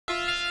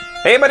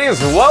Hey buddies,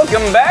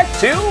 welcome back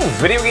to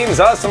Video Games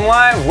Awesome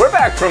Live. We're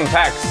back from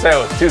PAX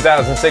South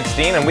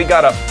 2016 and we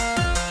got a...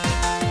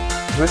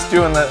 Who's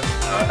doing the...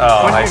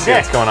 Oh, I see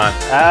what's going on.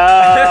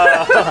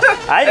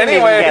 I didn't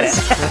even get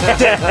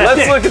it.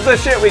 Let's look at the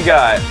shit we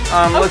got.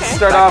 Let's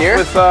start off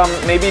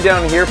with maybe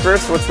down here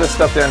first. What's this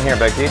stuff down here,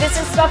 Becky? This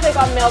is stuff that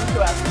got mailed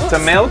to us. Oops. To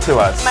mail to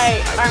us?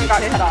 My arm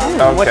got cut off.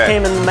 Okay. What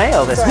came in the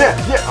mail this time?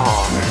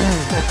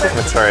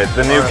 That's alright.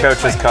 The new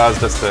couches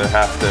caused us to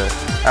have to...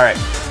 Alright,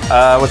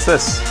 what's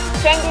this?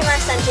 Fangamer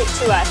sent it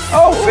to us.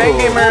 Oh,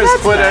 Fangamer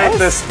has put out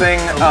this thing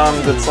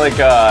that's like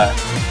a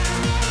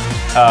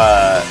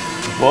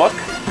book.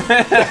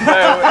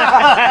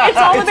 It's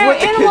all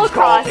about Animal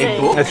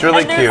Crossing. It's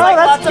really cute. There's like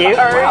lots cute. of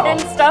art and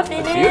stuff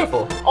in it.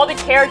 Beautiful. All the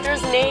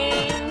characters'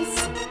 names.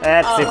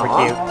 That's super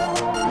cute.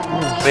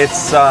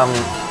 It's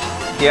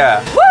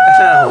yeah.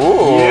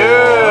 Ooh.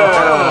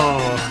 Yeah.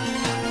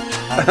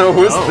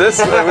 Who's this?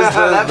 Who's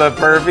the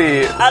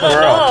pervy squirrel? I don't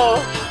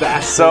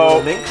know.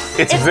 So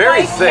it's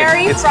very like thick.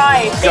 It's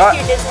got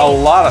a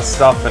lot of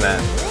stuff in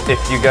it. If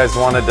you guys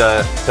wanted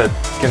to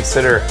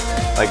consider,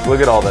 like,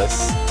 look at all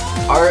this.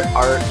 Art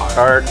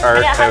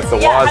Out the wazoo.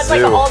 It has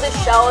like all the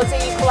shells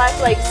that you collect,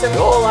 like some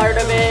cool art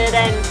of it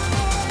and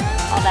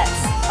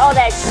all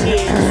that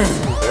shit.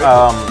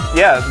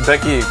 Yeah,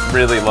 Becky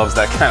really loves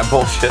that kind of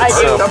bullshit. I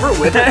do. Cover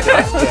with a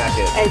dust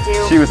jacket. I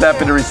do. She was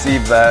happy to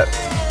receive that.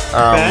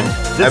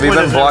 Have you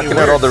been blocking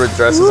out all the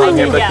addresses on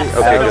here, Becky? Yes.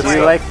 Okay, Do good you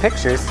stuff. like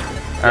pictures?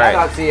 All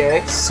right.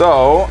 .ca.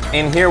 So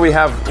in here we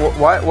have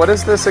what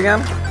is this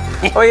again?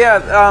 Oh yeah.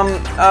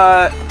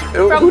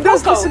 Who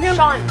does Coco, this again?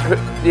 Sean.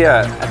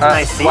 Yeah. That's a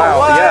nice seal. Wow.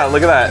 What? Yeah.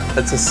 Look at that.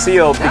 It's a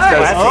seal because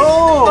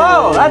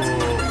That's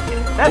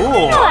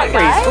cool. That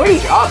guy. Pretty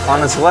sweet. on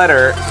this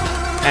letter,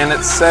 and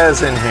it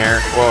says in here.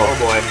 Whoa. Oh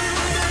boy.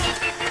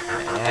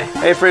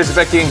 Hey Fraser,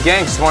 Becky, and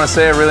gang. Just want to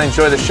say I really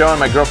enjoy the show, and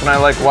my girlfriend and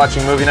I like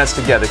watching movie nights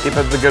together. Keep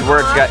up the good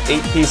work. Got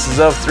 8 pieces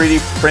of 3D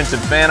printed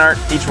fan art.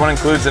 Each one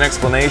includes an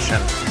explanation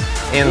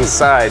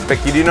inside.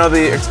 Becky, do you know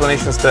the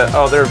explanations to?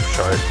 Oh, they're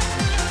short.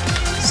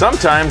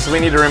 Sometimes we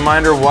need a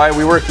reminder why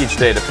we work each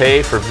day to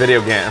pay for video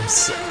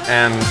games.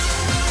 And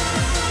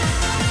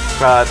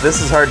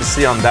this is hard to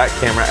see on that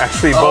camera.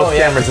 Actually, both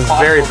cameras is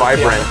very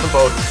vibrant.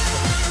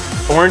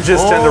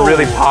 Oranges tend to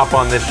really pop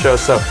on this show.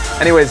 So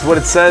anyways, what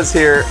it says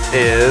here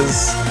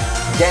is,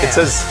 it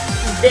says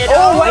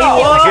Video.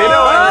 Video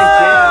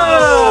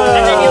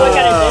And then you look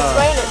at it this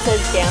way and it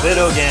says Gams.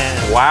 Video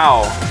game.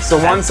 wow. So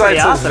one side pretty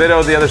says awesome.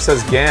 Video, the other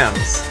says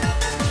Gams.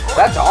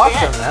 That's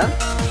awesome, man.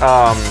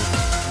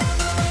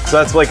 So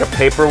that's like a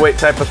paperweight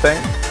type of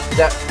thing.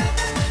 That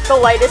The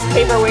lightest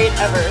paperweight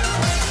ever.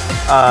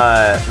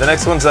 The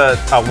next one's a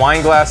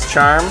wine glass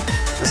charm.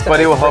 This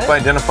buddy will help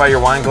identify your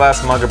wine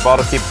glass, mug, or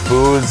bottle. Keep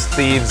booze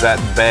thieves at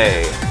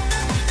bay.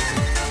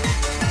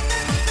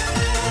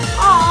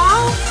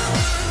 Aww.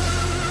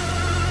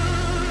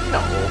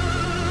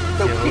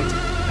 so cute.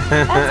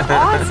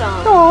 That's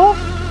awesome.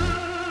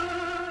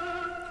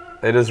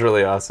 It is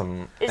really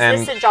awesome. Is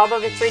this the job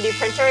of a 3D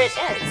printer? It is.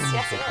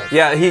 Yes, it is.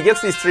 Yeah, he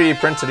gets these 3D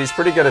printed. He's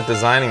pretty good at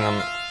designing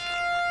them.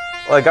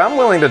 Like, I'm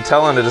willing to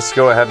tell him to just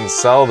go ahead and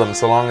sell them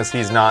so long as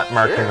he's not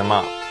marking them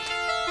up.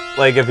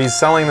 Like, if he's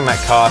selling them at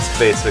cost,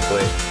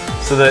 basically,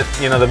 so that,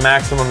 you know, the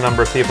maximum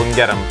number of people can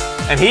get them.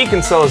 And he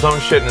can sell his own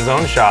shit in his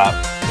own shop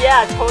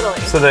Yeah, totally.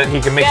 so that he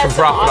can make some some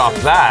profit awesome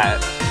off that.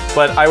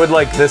 But I would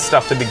like this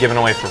stuff to be given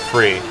away for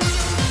free.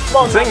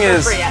 Well, The thing not for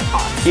is, free at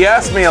cost. he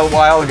asked me a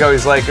while ago,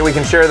 he's like, we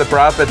can share the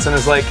profits, and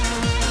it's like,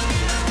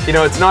 you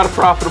know, it's not a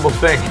profitable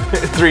thing,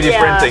 3D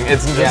printing.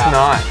 It's just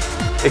not.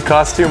 It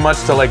costs too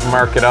much to, like,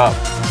 mark it up.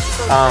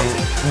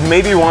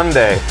 Maybe one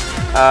day.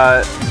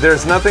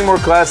 There's nothing more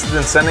classy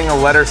than sending a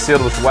letter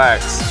sealed with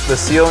wax. The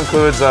seal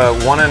includes a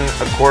 1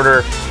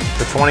 1/4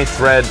 to 20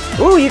 thread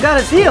Ooh, you got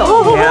a seal.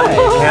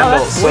 handle.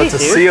 that's So it's a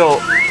sweet, dude. seal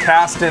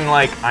cast in,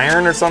 like,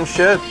 iron or some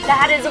shit.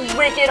 That is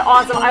wicked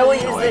awesome. I will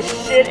use the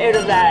shit out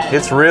of that.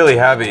 It's really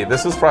heavy.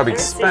 This was probably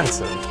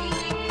expensive.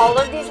 All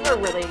of these were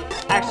really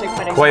actually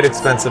Quite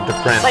expensive to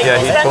print. Like, Yeah,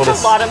 he he spent told a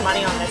us lot of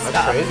money on this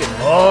stuff. Crazy,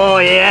 man. Oh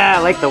yeah, I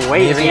like the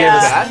weight. even Yeah. gave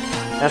us That?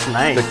 That's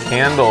nice. the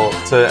candle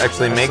to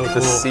actually make so the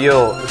cool.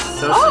 seal.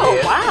 So Oh,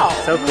 sweet. wow.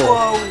 So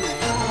cool.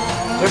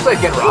 Looks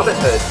like in Robin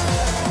Hood.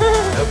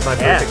 That was my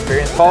Yeah. first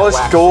experience. with Polished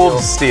that wax gold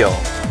seal. steel.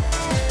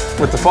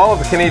 With the fall of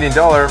the Canadian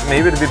dollar,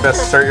 maybe it'd be best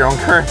to start your own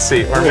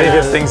currency, or maybe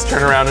if things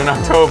turn around in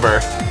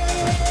October.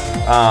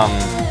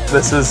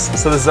 This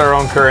is our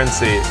own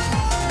currency.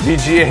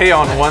 VGA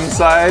on one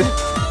side.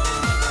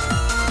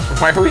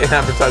 Why are we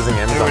advertising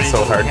Amazon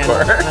so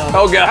hardcore?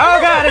 Oh god! Oh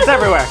god, it's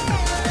everywhere.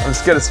 I'm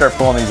just gonna start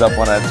pulling these up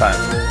one at a time.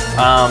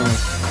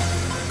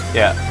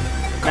 Yeah,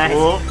 Nice.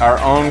 our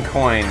own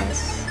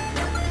coins.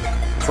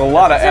 It's a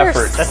lot of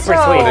effort That's to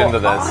pretty put sweet. into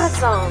this.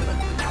 Awesome.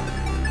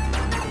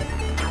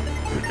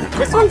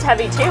 This one's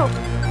heavy too.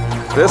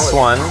 This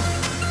one.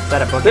 Is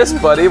that a book? This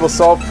buddy will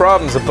solve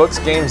problems of books,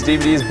 games,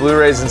 DVDs,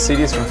 Blu-rays, and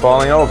CDs from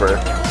falling over.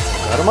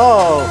 Got them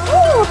all.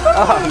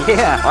 Oh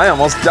yeah. I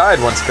almost died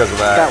once because of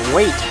that. Got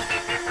weight.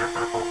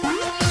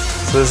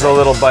 So this is a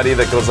little buddy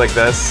that goes like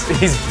this.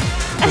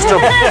 Just a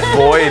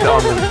void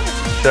on the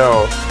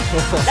show.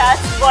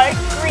 That's what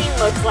green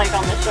looks like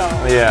on the show.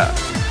 Yeah.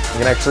 You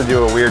can actually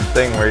do a weird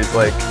thing where he's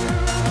like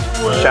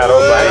shadow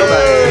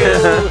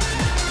buddy.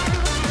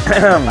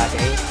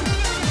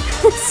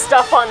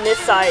 Stuff on this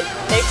side.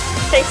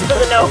 Thanks for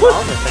the nose.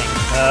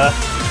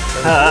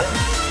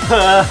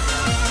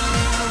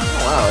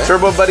 Wow, eh?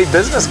 Turbo Buddy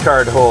business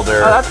card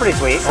holder. Oh, that's pretty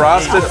sweet.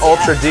 Frosted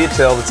ultra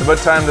detailed. It's about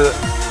time to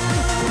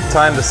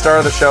star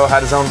of the show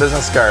had his own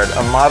business card.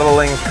 A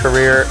modeling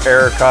career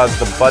error caused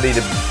the buddy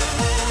to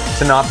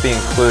not be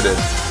included.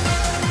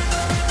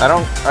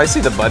 I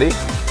see the buddy.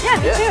 Yeah,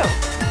 me too.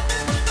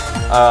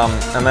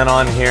 And then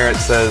on here it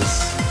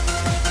says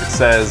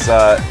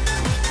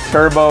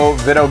Turbo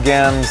Video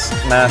Games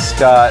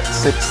mascot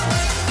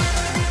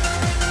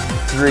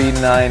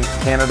 639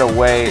 Canada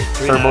Way,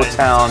 Turbo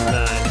Town.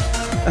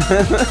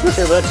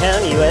 Turbo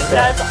Town, USA.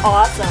 That's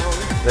awesome.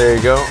 There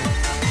you go.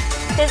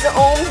 His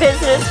own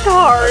business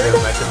card.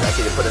 I think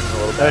Becky to put in a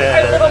little bit.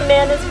 Our little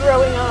man is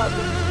growing up.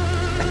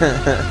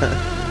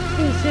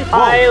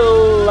 I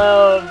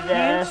love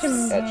this.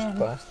 Etched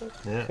plastic.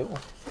 Yeah. Cool.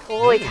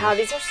 Holy cow,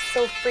 these are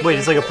so freaking Wait,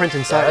 it's like a cool. print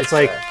inside. It's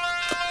like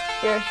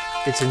Here.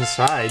 it's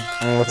inside.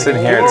 And what's in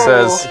here? It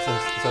says, in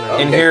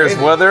Okay, here is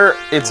crazy. whether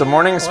it's a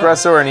morning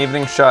espresso or an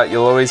evening shot,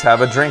 you'll always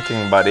have a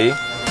drinking buddy.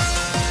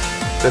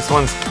 This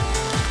one's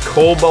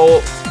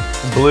cobalt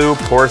blue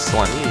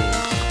porcelain.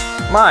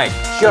 My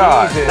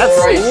God. Jesus That's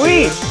Christ,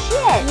 sweet. dude.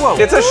 Shit. Whoa.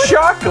 It's a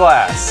shot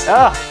glass.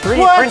 Oh, 3D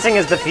What? printing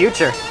is the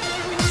future.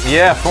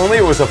 Yeah, if only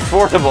it was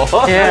affordable.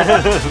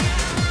 Yeah.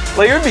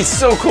 Like, it would be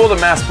so cool to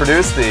mass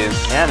produce these.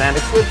 Yeah, man.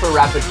 It's good for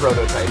rapid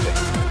prototyping.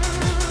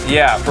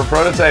 Yeah, for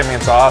prototyping,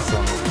 it's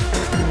awesome.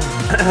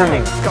 Oh my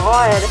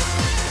god.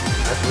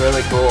 That's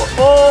really cool.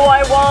 Oh,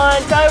 I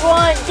want.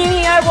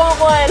 Gimme, I want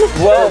one.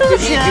 Well, Did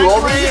you do all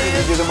these, or did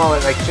you do them all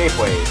at like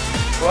Shapeways?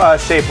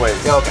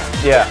 Shapeways. Yeah, okay.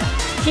 Yeah.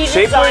 He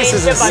Shapeways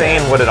is designed a bunch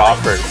insane of what it ones.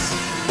 offers.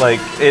 Like,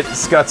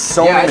 it's got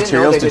so Yeah, I many didn't know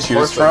materials they to did choose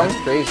porcelain.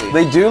 from. That's crazy.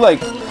 They do,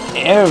 like,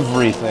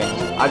 everything.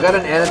 I got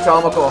an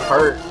anatomical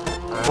heart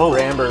for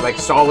Amber, like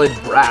solid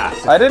brass.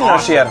 It's I didn't know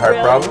she had heart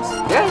Really? problems.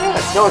 Yeah,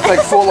 yeah. No, it's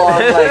like full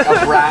on like a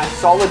brass,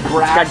 solid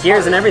brass. Got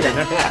gears and everything.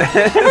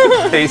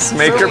 Yeah.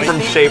 Pacemaker from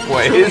Truly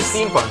Shapeways.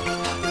 steampunk.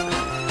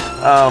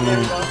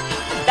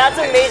 That's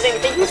amazing.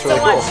 Thank you so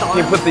really much, cool. Sean. Can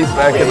you put these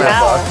back in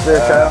that Wow. box there,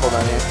 Kyle? Hold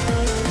on here.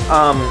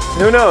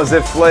 Who knows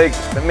if, like,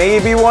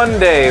 maybe one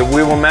day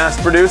we will mass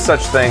produce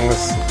such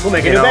things. We'll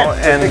make a you new know,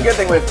 bed. The and good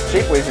thing with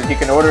Shapeways is you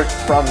can order it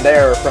from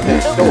there, from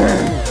his store,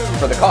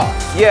 for the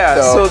cost. yeah,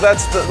 so So,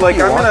 that's the, like,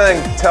 you I'm want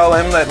gonna tell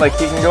him that, like,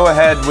 he can go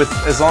ahead with,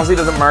 as long as he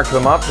doesn't mark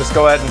them up, just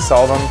go ahead and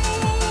sell them.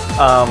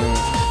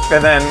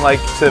 And then, like,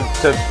 to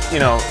you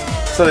know,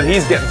 so that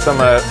he's getting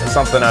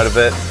something out of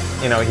it,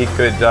 you know, he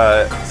could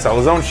sell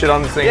his own shit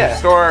on the same Yeah,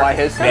 store. buy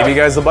his Maybe stuff. you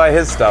guys will buy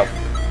his stuff.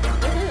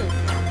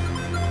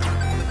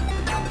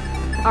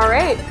 All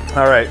right.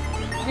 All right.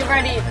 You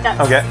ready? That's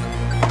Okay.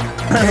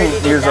 Ready to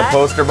Here's a that?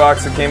 poster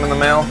box that came in the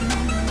mail.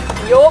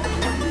 Yup.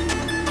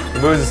 The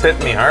booze is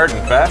hitting me hard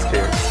and fast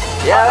here.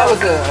 Yeah, that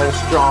was a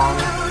strong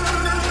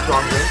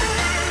drink.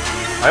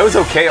 I was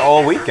okay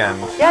all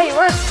weekend. Yeah, you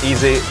were.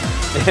 Easy.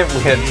 We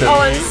had to Oh,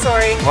 I'm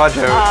sorry. watch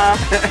out.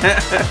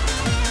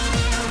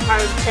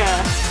 Hard to.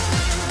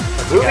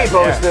 Movie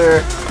poster,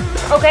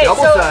 Okay, so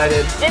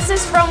double-sided. this is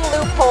from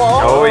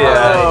Loophole. Oh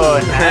yeah. Oh,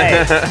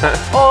 nice.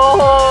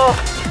 Oh,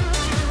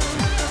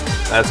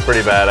 That's pretty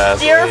badass.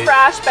 dear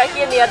Frash,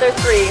 Becky, and the other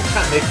three.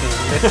 Kind of makes me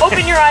miss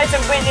Open your eyes and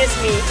witness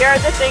me. Here are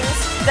the things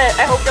that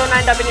I hope don't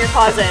end up in your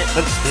closet.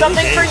 That's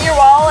Something for really your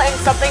wall and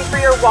something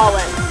for your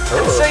wallet.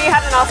 I'm Oh. sure you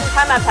had an awesome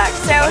time at PAX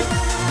soon,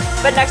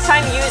 but next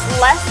time use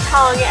less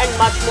tongue and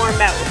much more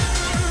mouth.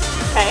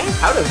 Okay?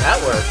 How does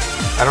that work?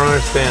 I don't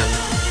understand.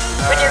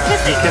 When you're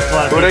kissing. Kissed a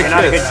lot of Who'd people.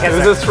 Not a I good kiss? kisser.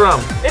 Who's this from?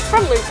 It's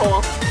from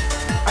Loophole.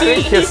 I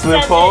didn't kiss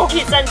Loophole.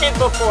 He sent it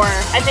before.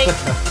 I think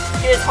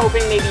he was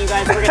hoping maybe you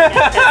guys were gonna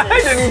get kisses. I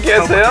didn't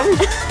kiss him.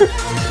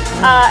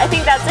 I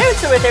think that's it.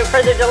 So with it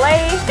further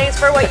delay, thanks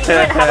for what you do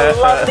and have a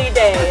lovely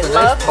day. That's a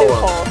Love nice poem.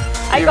 Loophole.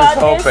 He was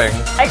hoping.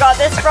 I got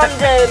this from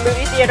the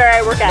movie theater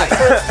I work at, so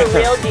it's the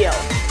real deal.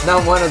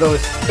 Not one of those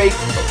fake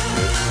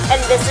posters.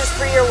 And this is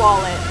for your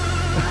wallet.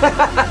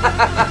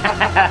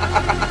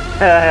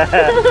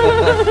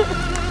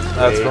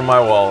 That's from my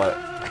wallet.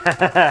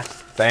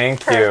 Thank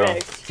you.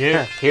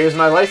 Perfect. Here's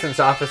my license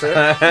officer. All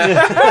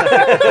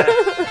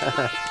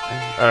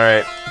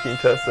right. Can you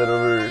toss that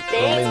over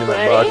Thanks, into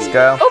my buddy. box,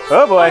 Kyle? Oops,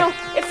 Oh, boy. no,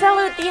 it fell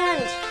out at the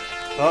end.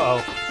 Uh-oh.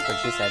 That's what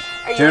she said.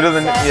 Are you Due to the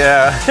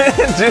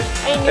upset?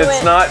 I knew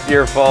it's it. not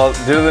your fault.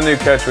 Due to the new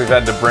couch, we've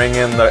had to bring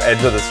in the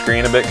edge of the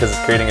screen a bit because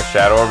it's creating a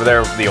shadow over there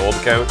with the old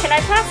couch. Can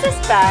I pass this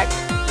back?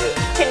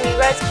 Can you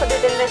guys put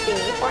it in the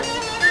thingy for me?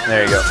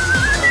 There you go.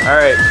 All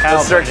right,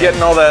 let's start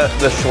getting all the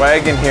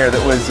swag in here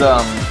that was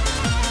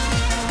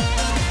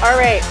All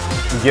right.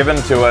 given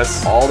to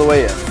us. All the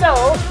way in. So,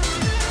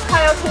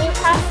 Kyle, can you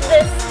pass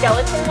this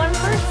skeleton one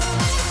first?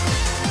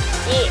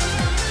 Yeah.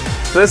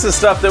 So this is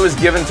stuff that was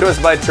given to us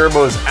by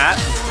Turbos at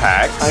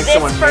PAX. Thanks. This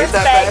Someone made first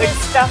that bag bag? is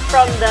stuff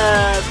from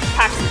the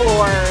PAX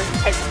floor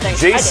type of thing. I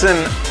did. Jason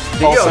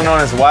also known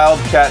as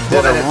Wildcat,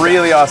 did a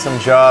really awesome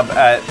job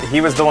at.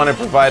 He was the one who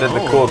provided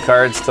the cool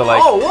cards to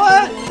like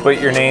put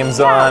your names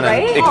on,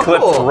 right? and it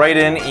clipped right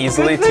in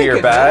easily to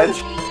your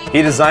badge.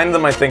 He designed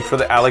them, I think, for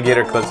the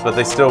alligator clips, but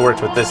they still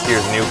worked with this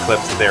year's new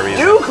clips that they're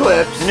using. New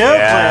clips? New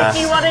clips. Do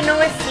you want to know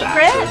a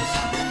secret?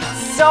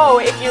 So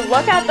if you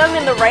look at them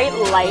in the right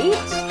light,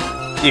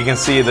 You can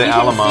see the you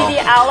Alamo. can see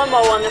the Alamo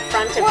on the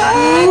front of it.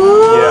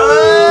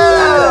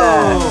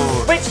 Yeah.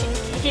 Which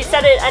he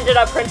said it ended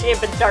up printing a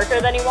bit darker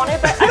than he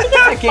wanted, but I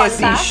think it's a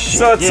fun fact.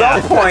 So at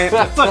some point,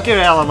 Fuck your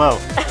Alamo.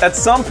 at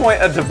some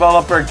point, a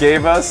developer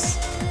gave us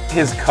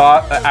his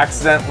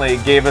accidentally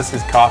gave us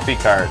his coffee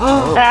card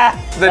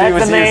that he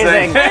was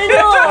amazing. using. I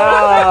know.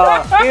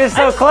 Oh, he was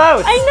so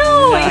close. I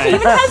know. Nice. He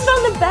even has it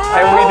on the back.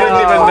 And we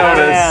didn't even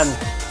notice. Man.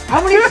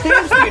 How many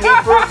stamps do you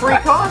need for a free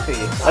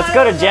coffee? Let's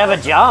go to Java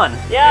John.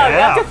 Yeah, we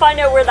have to find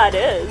out where that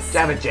is.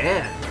 Java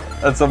Jan.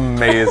 That's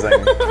amazing.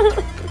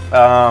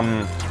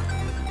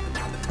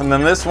 And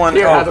then this one,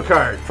 Here, have a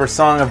card. for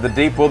Song of the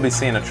Deep, we'll be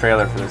seeing a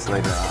trailer for this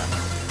later on.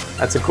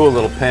 That's a cool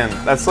little pin.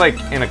 That's like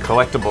in a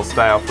collectible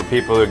style for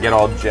people who get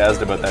all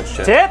jazzed about that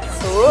shit. Tips.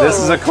 This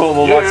is a cool,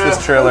 we'll watch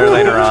this trailer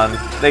later on.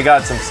 They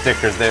got some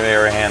stickers they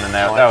were handing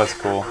out. That was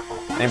cool.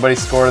 Anybody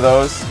score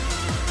those?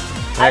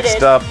 I Next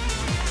did. up,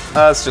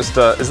 it's just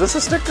is this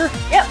a sticker?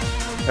 Yep.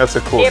 That's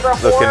a cool Neighbor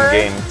looking Horde.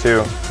 game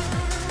too.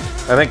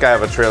 I think I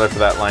have a trailer for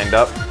that lined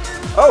up.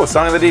 Oh,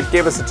 Song of the Deep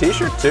gave us a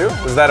t-shirt too?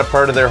 Was that a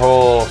part of their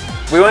whole...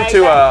 We went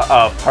to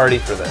a party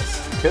for this.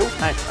 Cool.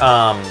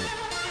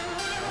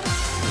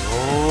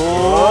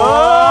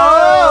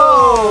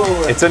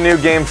 It's a new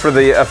game for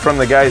the from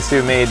the guys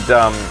who made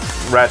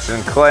Ratchet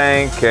and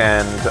Clank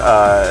and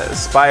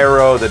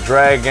Spyro the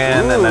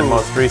Dragon, and then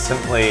most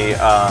recently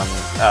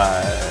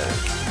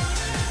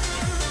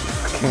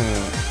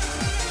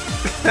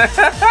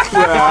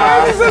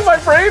Why isn't my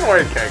brain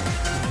working?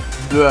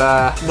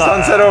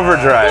 Sunset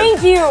Overdrive.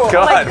 Thank you. God,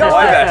 oh my God.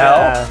 why the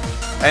hell?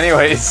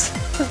 Anyways,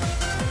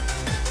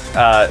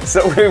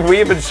 so we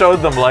even showed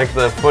them like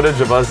the footage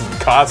of us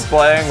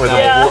cosplaying with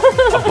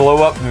a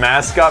blow-up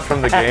mascot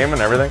from the game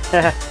and everything.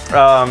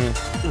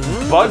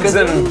 Bugs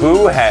and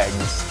Boo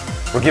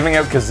Hags. We're giving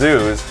out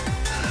kazoos.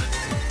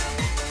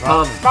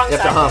 Wrong You have to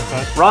side.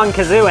 hum. Wrong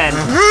kazoo end.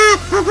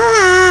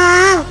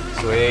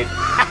 Sweet.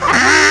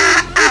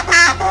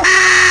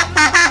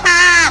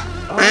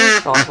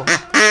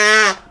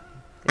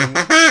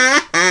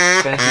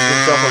 Fancies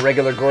himself a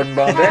regular Gordon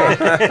Bombay.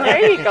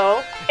 There you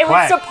go. It was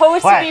Quiet,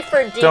 supposed quiet. to be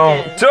for Deacon.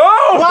 Don't.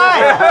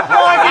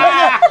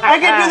 I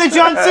can do the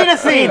John Cena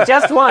theme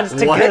just once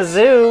to What?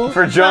 kazoo.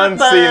 For John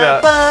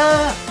Cena.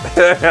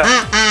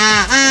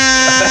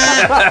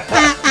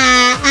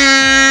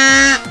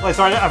 Wait,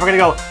 sorry, I forgot to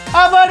go.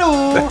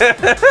 Abadoo.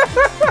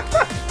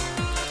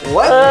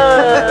 What?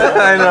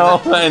 I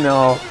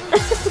know.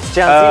 It's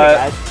John Cena,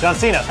 guys. John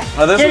Cena.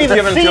 Oh, this Get was in the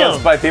given to field.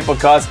 us by people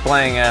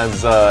cosplaying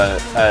as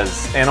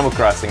Animal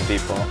Crossing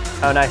people.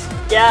 Oh, nice.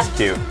 Yeah.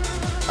 Cute.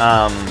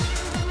 All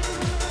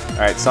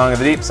right, Song of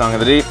the Deep, Song of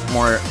the Deep,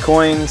 more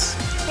coins.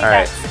 All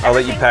right, that's I'll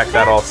let you everything pack for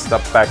that that. all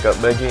stuff back up,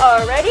 Becky.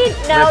 Alrighty.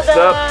 Now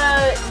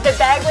Next the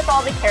bag with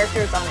all the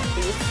characters on it,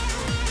 please.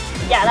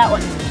 Yeah, that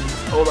one.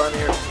 Hold on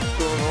here.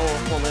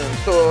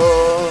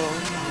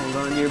 Hold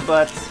on to your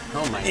butts.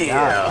 Oh my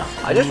god.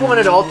 I just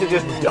wanted all to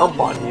just dump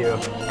on you.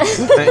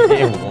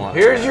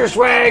 Here's your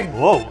swag.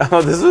 Whoa.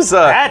 Oh, this was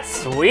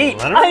That's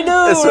sweet. I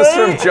know. this was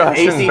from right? Josh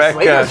AC and Slater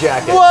Becca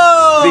jacket.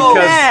 Whoa.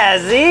 Because-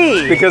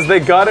 Jazzy. because they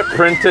got it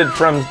printed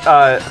from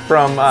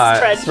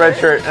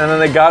Spreadshirt, and then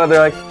they got it. They're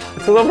like,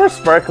 it's a little more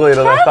sparkly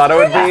than I thought it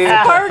would be.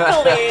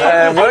 Sparkly.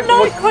 what- I'm not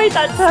what- quite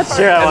that sparkly.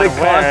 Sure, I And they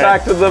wanna wear it.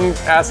 contacted them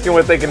asking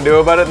what they can do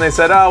about it, and they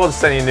said, "Oh, we'll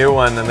just send you a new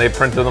one." And they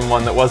printed them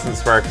one that wasn't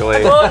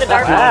sparkly, Glow in the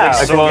dark Wow.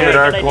 one. a glow in the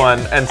dark Good one,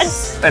 idea.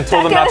 and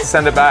told them not to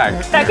send it back.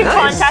 Becca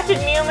contacted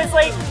me and was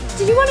like,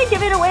 "Did you want to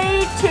give it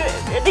away to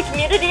the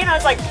community?" And I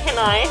was like, "Can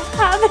I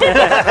have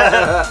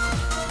it?"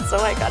 So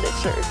I got a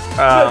shirt.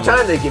 What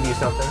time they give you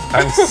something?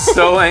 I'm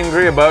so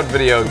angry about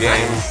video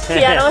games.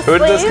 Piano Who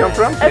did this Slave? come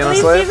from? I Piano believe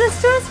Slave? gave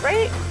this to us,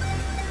 right?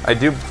 I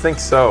do think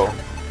so.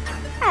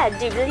 I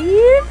do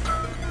believe.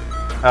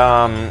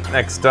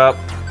 Next up,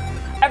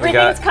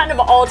 Everything's kind of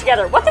all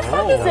together. What the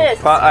fuck is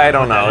this? I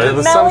don't know. It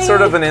was some Melly,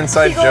 sort of an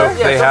inside Igor? joke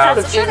Yeah, they some have.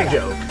 sort of Shut in up.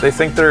 joke. They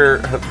think they're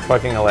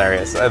fucking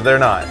hilarious. They're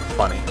not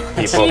funny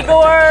people.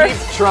 Igor Keep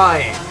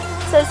trying.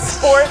 says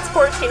Sports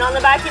 14 on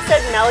the back. He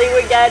said Melly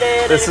would get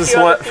it. This and a is few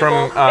other what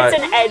from, people. It's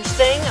an edge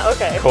thing.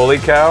 Okay. Holy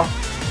cow,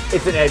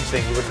 It's an edge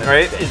thing. You wouldn't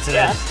right? It's an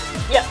Yeah.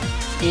 Yep.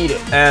 eat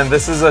it. And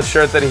this is a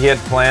shirt that he had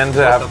planned to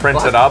What have the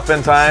printed fuck? up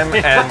in time, and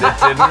it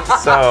didn't. He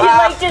So,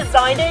 like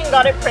designed it and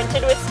got it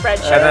printed with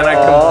Spreadshirt. and then I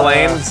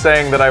complained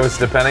saying that I was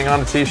depending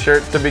on a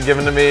T-shirt to be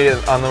given to me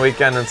on the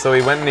weekend, and so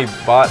he went and he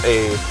bought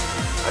a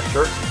A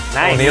shirt.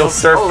 nice. O'Neill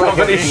Surf Oh, like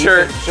Company a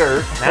shirt. decent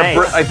shirt.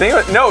 Nice. I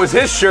think no, it was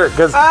his shirt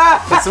because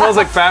it smells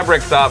like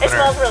fabric softener. It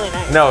smells really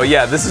nice. No,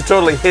 yeah, this is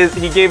totally his.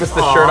 He gave us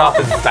the shirt off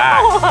his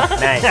back.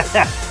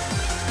 Nice.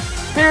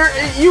 Here,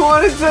 you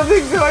wanted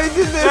something, so I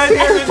did this.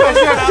 Here,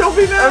 don't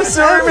be mad. I'm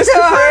sorry, Mr.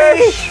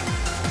 Fresh.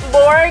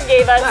 Lore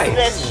gave us Nice.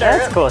 this shirt.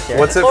 That's cool shit.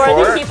 What's it Lore,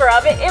 for? the keeper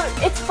of it.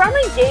 It's from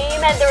a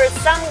game, and there was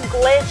some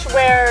glitch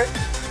where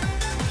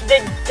the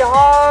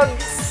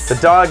dogs. The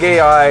dog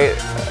AI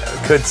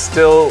could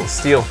still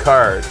steal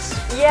cars.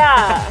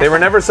 Yeah. They were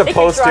never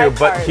supposed to, drive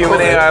but cars.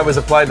 human AI was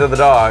applied to the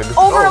dogs.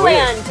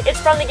 Overland. It's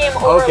from the game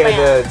Overland.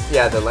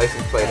 Okay, the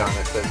license plate on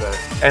it says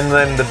that. And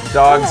then the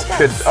dogs Oh,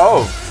 could. that's-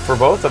 Oh, for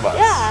both of us.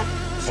 Yeah.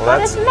 Well, But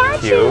that's it's matching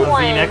cute.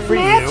 one. V-neck for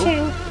you.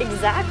 Matching.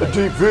 Exactly.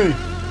 TV.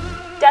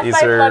 Death These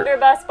by are-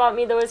 Blunderbuss bought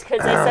me those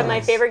because I said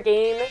my favorite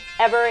game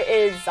ever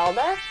is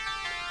Zelda.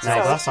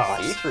 Nice. So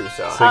See-through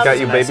socks. So you got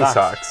you Nice baby socks.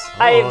 socks.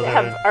 I Oh, they're-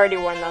 have already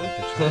worn them.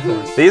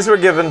 These were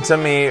given to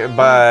me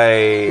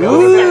by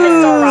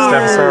Steph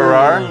Steph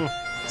Sorar.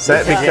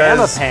 Set Pajama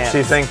because pants.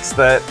 she thinks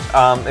that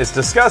it's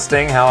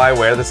disgusting how I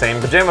wear the same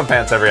pajama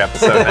pants every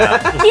episode now.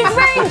 He's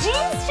wearing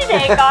jeans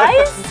today,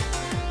 guys.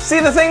 See,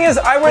 the thing is,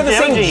 I wear the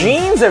Pajama same jeans.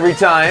 jeans every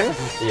time.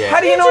 Yeah. How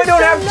do you know I just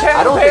don't have don't 10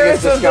 I don't think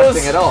it's pairs of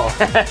disgusting those? at all.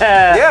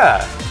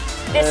 Yeah.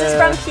 This is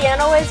from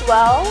Piano as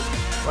well.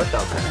 What the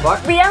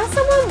fuck? We asked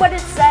someone what it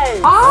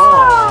says,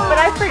 Oh. but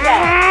I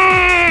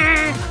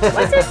forget.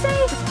 What's it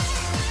say?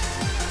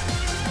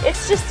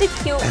 It's just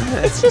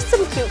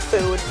some cute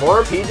food.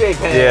 More PJ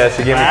pants. Yeah, she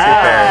gave me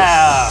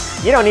Wow. 2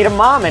 pairs. You don't need a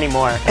mom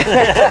anymore.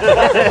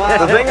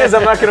 The thing is,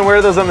 I'm not going to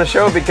wear those on the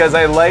show because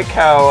I like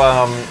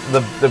how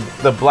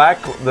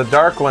the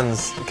dark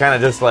ones kind of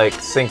just like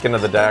sink into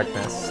the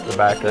darkness, the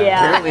background.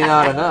 Yeah. Apparently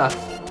not enough.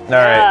 All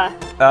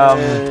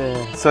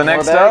right. So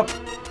next bag?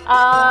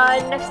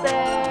 up, Next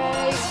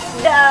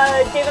thing,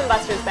 the Dave &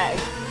 Buster's bag.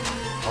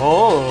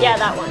 Oh. Yeah,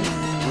 that one.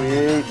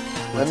 Sweet.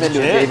 I've been to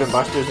a Legit. Dave &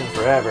 Buster's in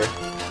forever.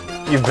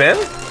 you've been?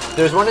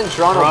 There's one in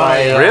Toronto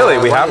Right. by Really?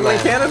 We have them in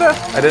Wonderland.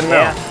 Canada? I didn't know.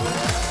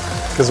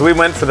 Yeah. Because we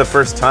went for the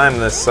first time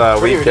this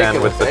Pretty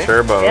weekend with the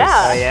ridiculous, turbos.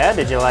 Yeah. Oh yeah,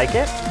 did you like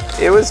it?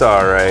 It was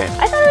all right.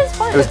 I thought it was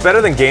fun. It was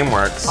better than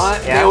GameWorks.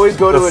 They Yeah. always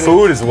go to The it.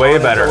 food is way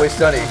It's better. always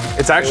sunny.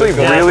 It's actually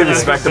Yeah, really it's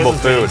respectable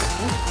food.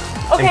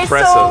 business Okay,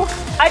 Impressive. so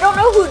I don't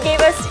know who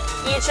gave us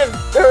each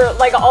of or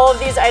like all of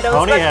these items,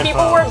 Pony but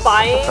people were headphones.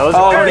 buying. Those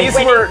Oh, are these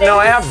winning were no.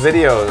 I have things.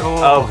 videos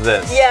Cool. of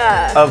this.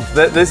 Yeah.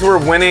 These were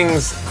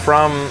winnings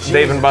from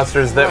Dave and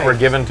Buster's that were Christ.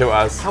 given to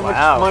us. How much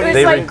Wow. money It was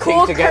They like would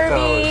Cool take to get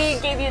Kirby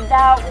those? gave you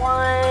that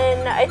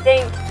one. I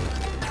think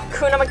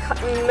Kuna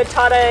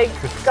Matata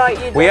got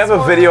you. We this have a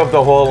one. video of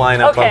the whole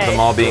lineup of Okay. them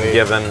all being Sweet.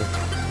 given.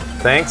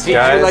 Thanks, Did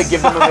guys. you like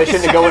give them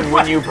permission to go and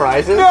win you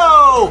prizes?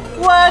 No!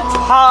 What?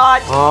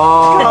 Hot!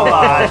 Oh, Come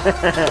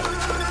on.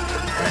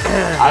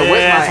 I whip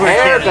Yeah, my that's what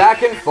hair candy.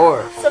 back and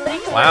forth. Somebody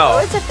can Wow.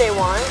 wear those if they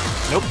want.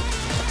 Nope.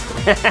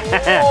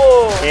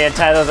 Ooh. Yeah,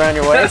 tie those around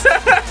your waist.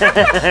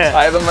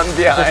 I have them on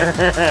behind.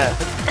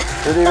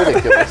 Pretty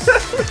ridiculous.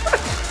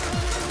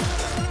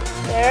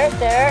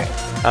 There.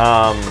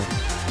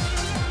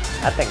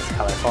 That thing's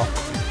colorful.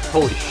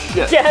 Holy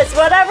shit. Guess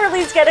what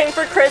Everly's getting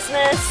for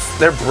Christmas?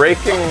 They're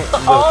breaking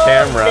the All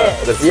camera.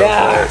 this. That's so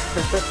Yeah.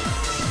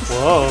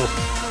 Whoa.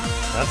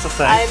 That's a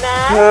thing. I'm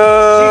at.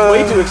 cool.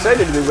 She's way too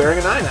excited to be wearing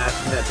an eye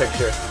mask in that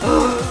picture.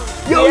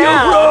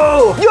 Yeah.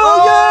 Bro! Yo,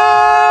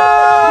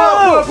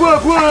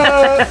 What,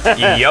 what?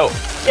 yo.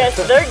 Guess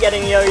they're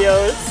getting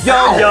yo-yos.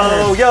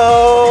 Yo,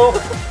 yo!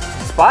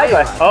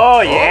 Spyglass. Oh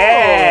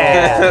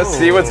yeah.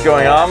 See what's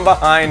going on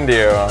behind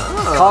you.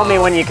 Call me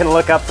when you can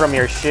look up from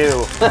your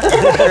shoe.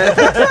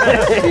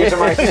 These are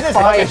my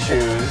spy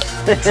shoes.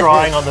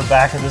 Drawing on the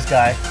back of this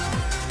guy.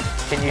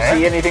 Can you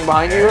see anything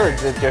behind you, or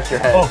is it just your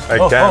head? I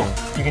can.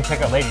 You can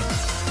check out ladies.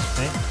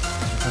 See?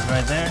 This is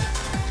right there.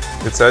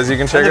 It says you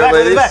can check In the out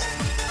back, in the ladies.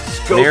 back.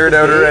 Scope Neared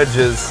the outer base.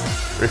 edges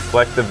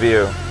reflect the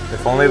view.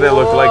 If only they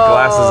looked like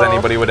glasses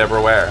anybody would ever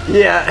wear.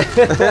 Yeah.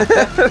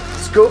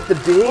 Scope the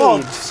Oh,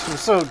 bead. it's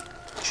so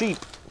cheap.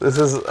 This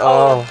is,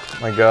 oh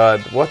my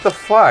god. What the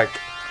fuck?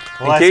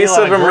 Well, I In see a case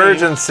lot of green.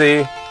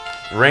 emergency,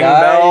 ring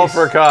Nice. bell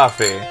for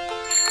coffee.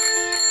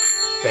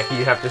 Becky,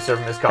 you have to serve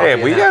him his coffee. Hey,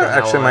 and we that got, from now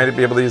actually on. might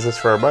be able to use this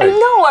for our I bike.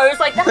 know, I was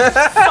like, that's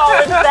a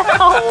solid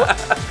bell.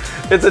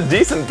 It's a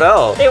decent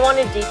bell. They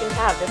wanted Deacon to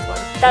have this one.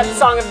 That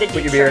Song of the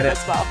Deacon your beer in shirt it.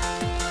 as well.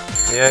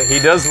 Yeah, he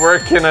does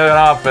work in an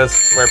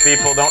office where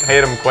people don't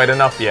hate him quite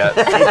enough yet.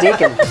 Hey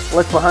Deacon,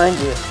 look behind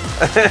you.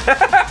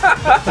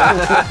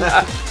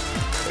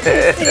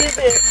 Sees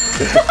it.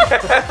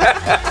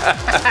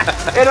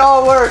 It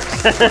all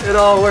works. It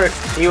all works.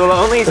 You will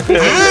only speak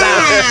in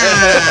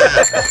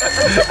sound.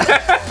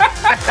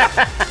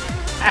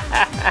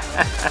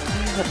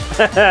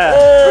 Pretty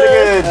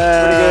good. Pretty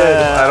good.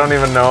 I don't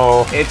even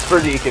know. It's for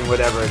Deacon,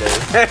 whatever it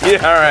is.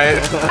 Yeah, all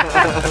right.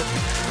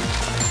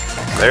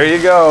 There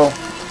you go.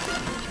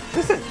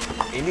 Is this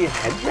an Indian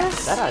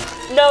headdress?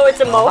 No, it's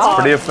a mohawk.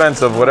 Pretty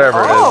offensive,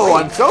 whatever Oh,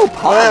 it is. I'm so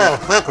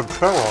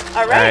pumped. All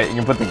All right, right. you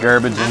can put the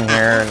garbage in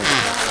here.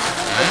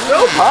 I'm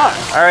so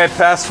pumped. All right,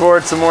 fast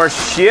forward some more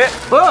shit.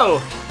 Whoa,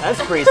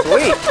 that's pretty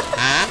sweet.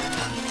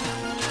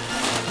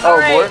 All Oh,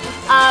 right. more?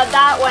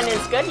 That one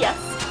is good, yes.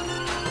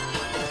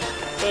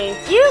 Thank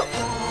you.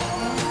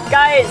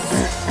 Guys,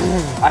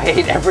 I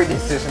hate every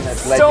decision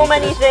that's led so me to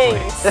many this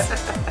things.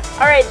 point.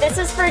 All right, this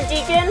is for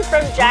Deacon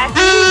from Jackie.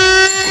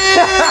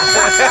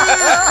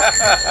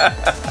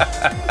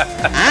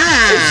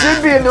 It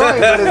should be annoying,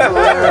 but it's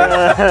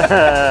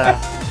hilarious.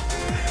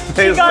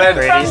 They got said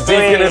it from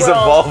Deacon is Disney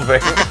World.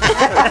 evolving.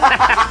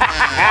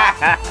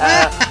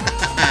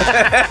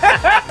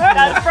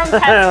 That's from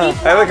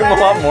Pesky I like him a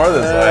lot more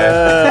this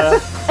way.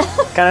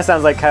 Kind of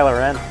sounds like Kylo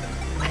Ren.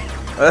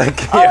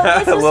 Yeah,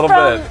 this a is little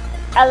from bit.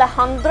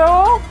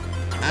 Alejandro.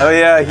 Oh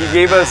yeah, he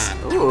gave us,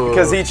 Ooh.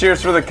 because he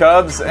cheers for the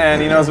Cubs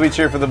and he knows we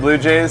cheer for the Blue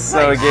Jays,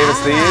 so he gave us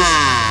these.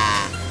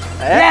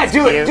 Yeah,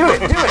 do it.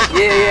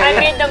 Yeah. I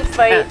made them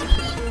fight.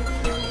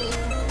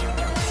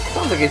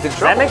 Sounds like he's in Does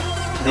that trouble. make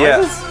Yeah,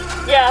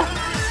 Yeah,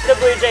 the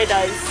Blue Jay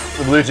does.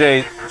 the Blue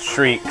Jay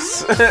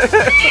shrieks.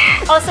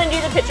 I'll send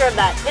you the picture of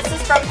that. This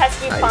is from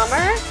Pesky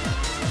Plumber.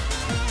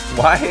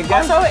 Why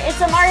again? Also, it's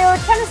a Mario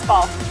tennis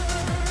ball. It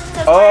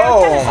says Oh.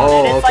 Mario tennis on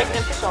it. Oh, It's like okay.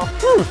 an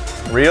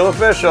official. Real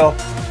official.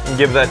 And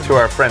give that to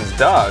our friend's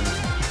dog.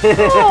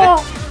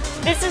 Oh,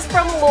 this is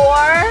from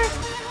Lore.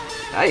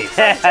 Nice.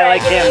 I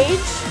like Dragon him.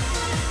 Age.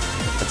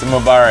 It's a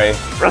Mubari.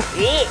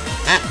 Yeet.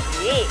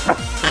 Yeet.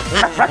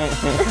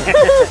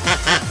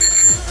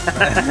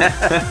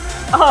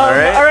 All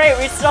right. All right,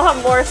 we still have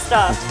more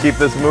stuff. Keep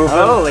this moving.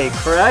 Holy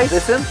Christ.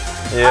 Listen.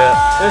 Yeah.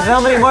 There's how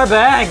many more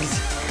bags?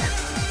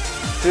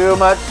 Too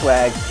much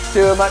swag.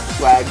 Too much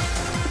swag.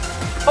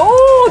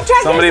 Oh,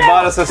 check Somebody this out.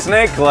 bought us a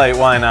snake light.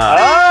 Why not?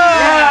 Oh!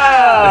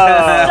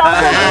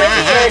 Double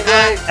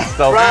wicked.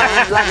 So round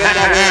Run like a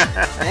nugget.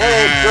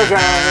 Hey, it goes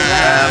round and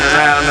round. and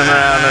round and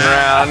round and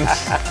round.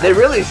 They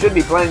really should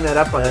be playing that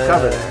up on the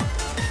cover there.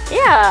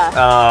 Yeah.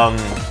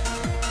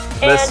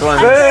 This And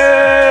one's the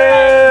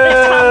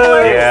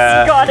tumblers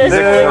yeah. got his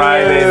He's a wings.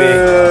 crybaby.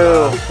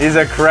 He's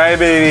a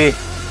crybaby.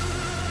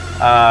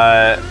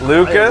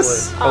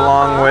 Lucas,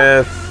 along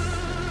with.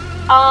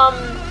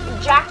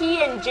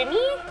 Jackie and Jimmy.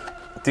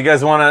 Do you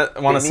guys want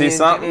to Jimmy see and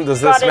something? Jimmy?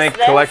 Does What this is make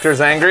this?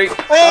 collectors angry? No!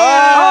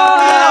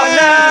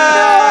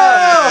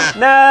 Is he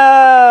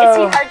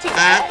No! hard to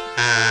get?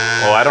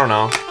 Oh, I don't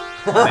know.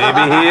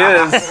 Maybe he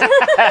is.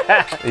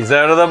 He's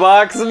out of the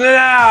box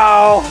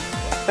now.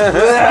 Scuff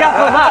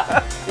him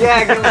up!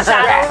 Yeah, give him a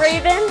Shadow scratch.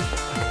 Raven.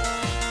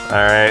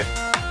 All right.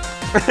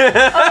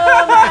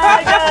 Oh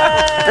my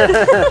god.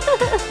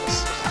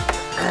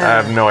 I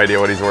have no idea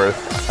what he's worth,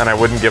 and I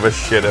wouldn't give a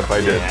shit if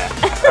I did.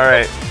 All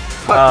right.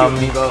 Fuck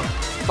you, Amiibo.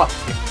 Fuck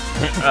you.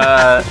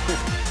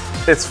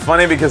 It's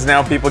funny because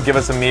now people give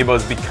us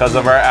amiibos because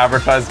of our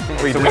advertisement.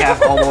 So we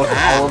have almost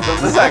all of them.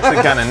 This is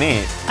actually kind of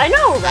neat. I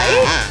know,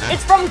 right?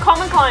 It's from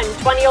Comic-Con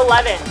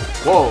 2011.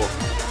 Whoa.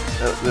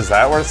 Is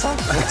that worth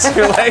something?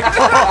 Too late.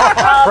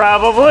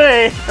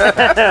 Probably.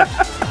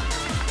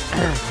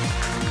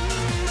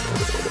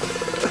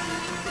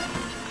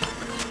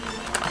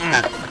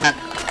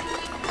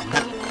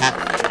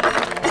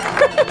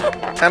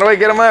 How do I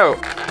get him out?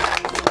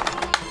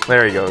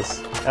 There he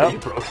goes. Oh,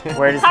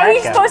 where does How are you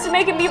that go? supposed to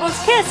make Amiibos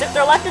kiss if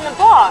they're left in the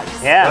box?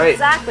 Yeah. Right.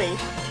 Exactly.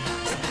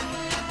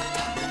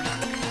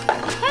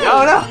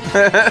 No, no.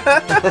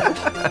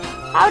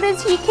 How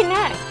does he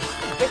connect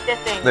with the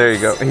thing? There you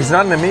go. He's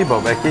not an amiibo,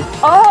 Becky.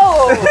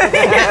 Oh! He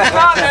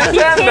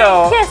can't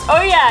Nintendo. kiss.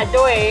 Oh yeah,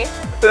 Doi.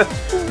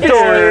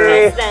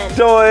 Toy. Then.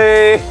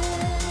 Toy.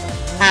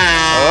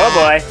 Oh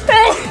boy.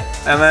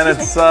 And then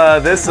it's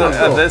this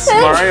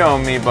Mario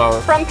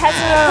amiibo. From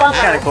Pesky Plumber.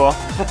 Kind of cool.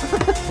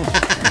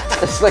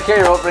 It's like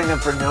you're opening them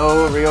for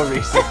no real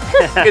reason.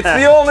 It's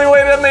the only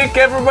way to make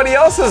everybody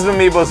else's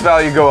amiibo's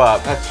value go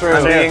up. That's true.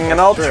 I'm being an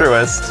That's true.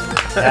 altruist.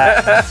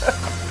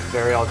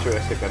 Very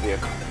altruistic of you.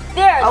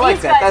 There, I like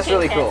these that. guys That's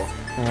really can cool.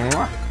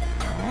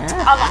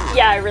 kiss.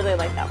 Yeah, I really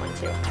like that one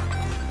too.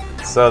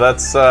 So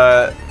that's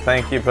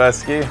thank you,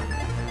 Pesky,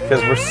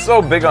 because we're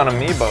so big on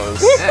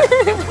amiibos. Yeah,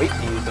 can't wait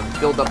to use them.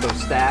 Build up those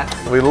stats.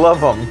 We love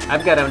them.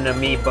 I've got an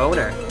Ami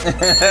boner.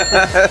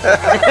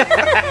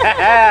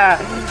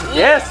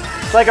 Yes,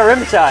 it's like a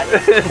rim shot.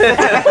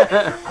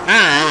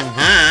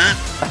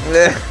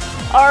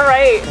 All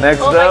right. Next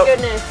oh my up.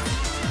 goodness.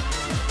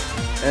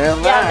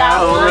 And Yeah,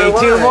 that Only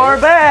one. 2 more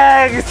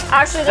bags.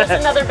 Actually, there's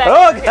another bag.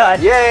 Oh here.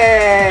 god.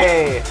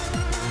 Yay!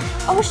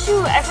 Oh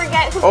shoot, I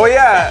forget who. Oh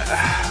yeah,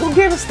 who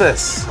gave us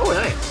this? Oh,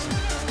 nice.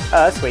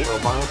 Oh, that's sweet. Little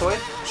vinyl toy.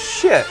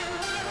 Shit.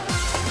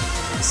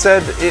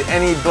 Said it,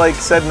 and he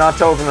said not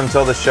to open them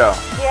until the show.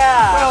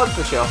 Yeah. Well, it's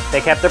the show.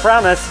 They kept their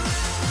promise.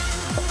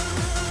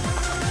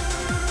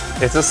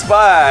 It's a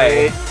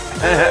spy,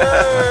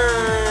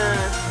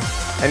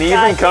 and he even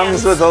Goddamn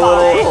comes with a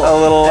spy.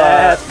 little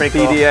That's pretty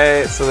cool.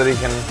 PDA so that he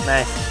can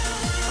Nice.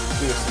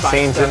 Do the spy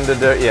change stuff. into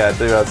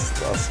do all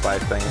spy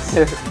things.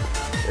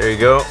 There you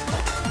go.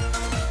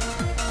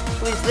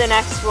 Who's the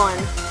next one?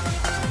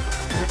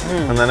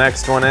 And the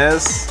next one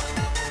is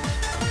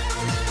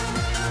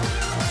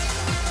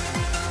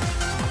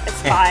A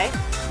spy.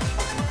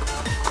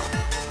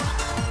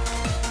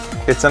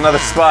 it's another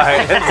spy.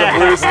 It's a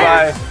blue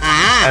spy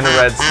and a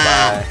red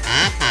spy.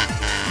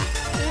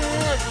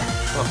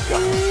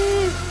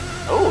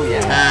 Oh,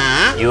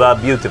 yeah. You are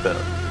beautiful.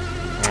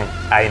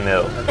 I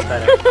know. That's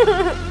better.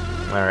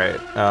 All right.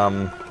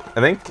 I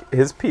think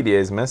his PDA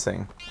is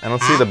missing. I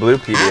don't see the blue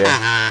PDA.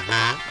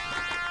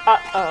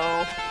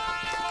 Uh-oh.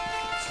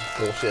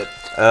 Bullshit.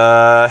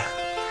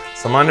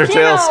 Some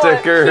Undertale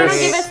stickers. Kino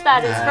gave us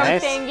that. It's from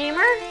Nice.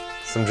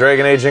 Fangamer. Some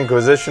Dragon Age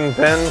Inquisition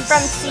pins. From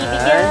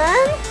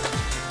CBgun.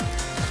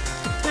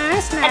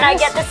 Nice, nice. And I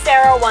get the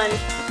Sarah one.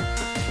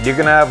 You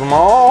can have them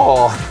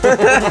all.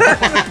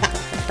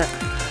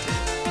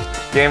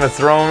 Game of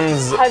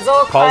Thrones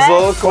Puzzle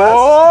Puzzle Quest. Quest.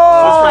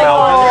 Oh my From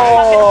god, Elvin. they're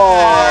fucking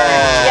hard.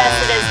 Yes,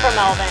 it is from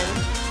Elvin.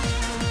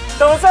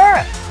 Those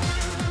are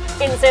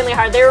insanely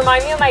hard. They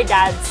remind me of my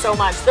dad so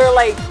much. They're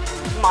like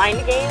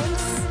mind games.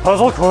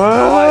 Puzzle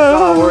Oh, I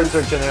saw a Quest. word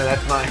search in there.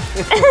 That's mine.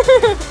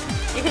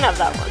 You can have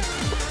that one.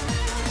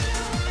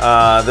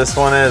 This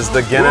one is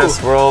the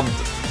Guinness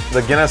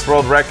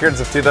World Records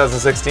of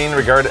 2016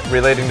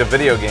 relating to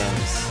video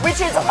games.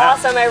 Which is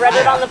awesome. I read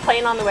it on the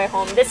plane on the way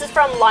home. This is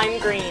from Lime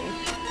Green.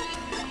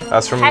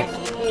 That's from Heck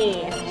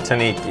me.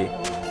 Taniki.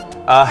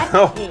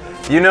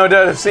 You no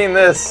doubt have seen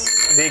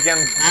this, Deacon.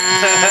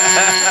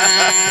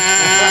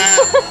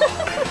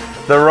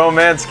 The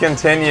romance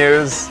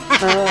continues.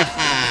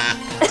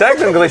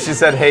 Technically, she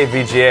said, "Hey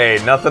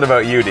VGA," nothing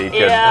about you, Deacon.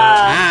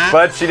 Yeah.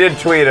 But she did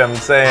tweet him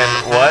saying,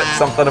 "What?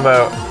 Something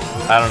about?"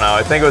 I don't know.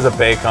 I think it was a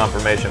Bay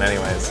confirmation,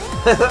 anyways.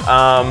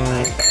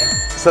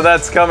 So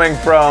that's coming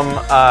from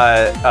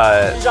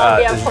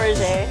Jean-Pierre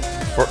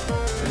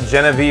Forget.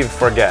 Genevieve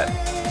Forget.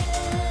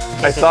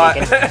 I Kiss it, thought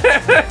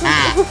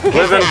Deacon.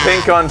 Live in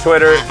Pink on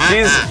Twitter.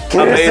 She's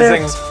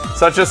amazing.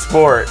 Such a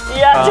sport.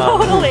 Yeah,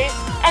 totally.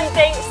 And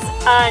thanks,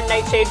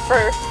 Nightshade,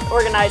 for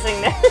organizing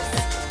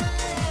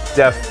this.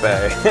 Def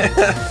Bay.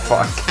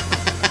 Fuck.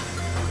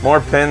 More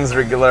pins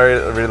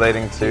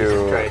relating Jesus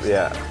to Christ.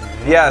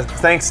 yeah.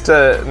 Thanks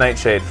to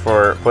Nightshade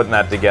for putting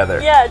that together.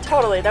 Yeah,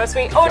 totally. That was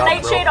sweet. Oh, job,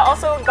 Nightshade bro.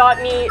 also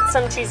got me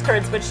some cheese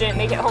curds, which didn't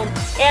make it home.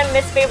 And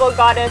Miss Fable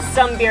got us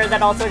some beer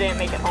that also didn't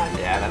make it home.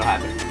 Yeah, that'll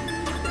happen.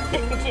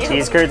 Thank you.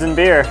 Cheese curds and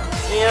beer.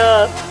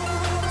 Yeah.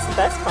 It's the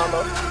best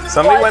combo.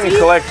 Somebody went and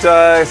collect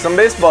some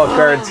baseball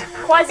cards.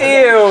 Quasi.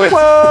 Ew, it's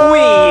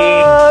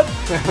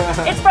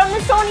It's from the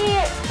Sony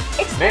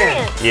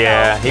experience.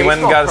 Yeah, he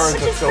went and got. Baseball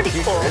Which is cards are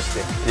pretty so cool.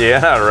 futuristic.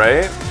 Yeah,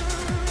 right.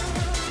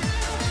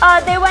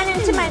 They went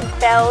into my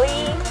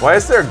belly. Why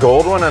is there a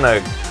gold one and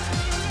a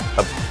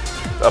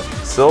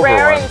silver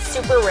Rare one? and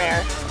super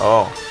rare.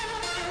 Oh.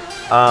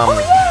 Oh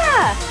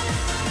yeah!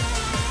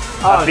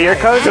 A beer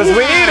cozy? Because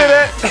we needed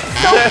it.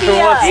 Who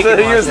wants Sophia.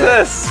 to use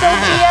this?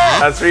 Sophia.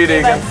 That's for you,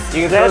 Deacon.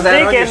 You can throw That's that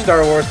on your Deacon.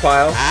 Star Wars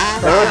pile.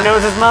 Lord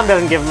knows his mom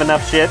doesn't give him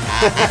enough shit.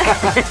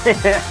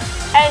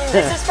 And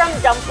this is from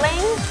Dumpling.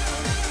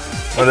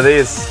 What are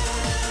these?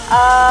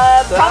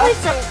 Probably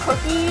some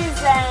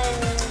cookies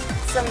and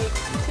some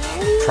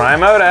candy. Try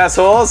them out,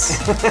 assholes.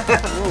 Do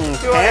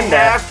I Panda.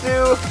 have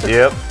to?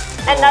 Yep.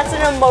 And that's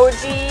an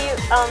emoji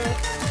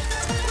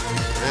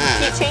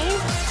keychain.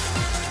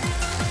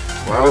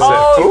 What is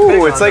Oh. it?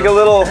 Ooh, it's like a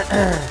little.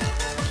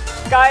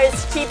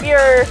 Guys, keep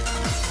your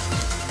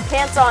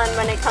pants on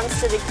when it comes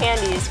to the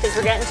candies, because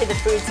we're getting to the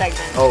food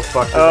segment. Oh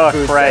fuck! there's Oh, a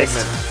food Christ.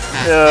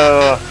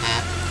 segment.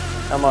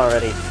 I'm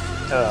already.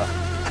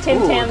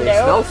 Tim Ooh, Tam they Do.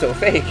 smell so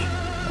fake.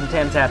 I'm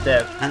tapped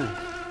out.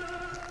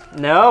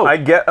 No. I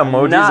get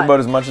emojis Not- about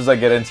as much as I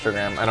get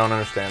Instagram. I don't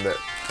understand it.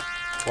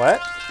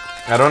 What?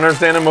 I don't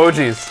understand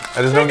emojis.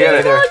 I just don't get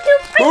it. Look, your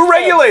Who faces.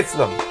 regulates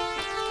them?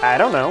 I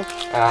don't know.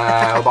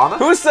 Obama?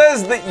 Who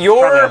says that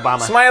your Probably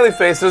Obama. smiley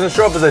face doesn't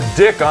show up as a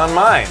dick on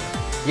mine?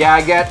 Yeah,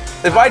 I get.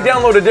 If I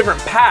download a different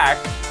pack,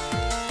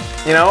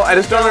 you know, I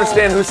just don't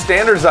understand who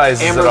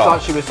standardizes Amber it all.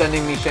 thought she was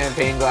sending me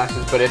champagne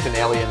glasses, but it's an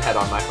alien head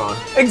on my phone.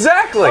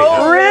 Exactly.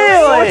 Oh,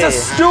 Really? So it's a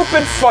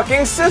stupid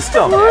fucking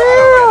system.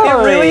 It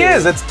really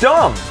is. It's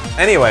dumb.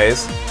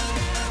 Anyways,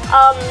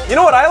 you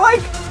know what I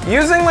like?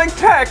 Using like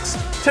text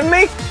to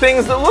make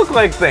things that look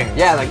like things.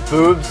 Yeah, like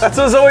boobs. That's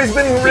what's always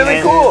been really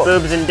And cool.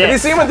 boobs and Have you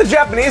dicks. seen what the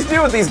Japanese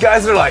do with these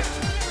guys that are like,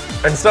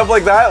 and stuff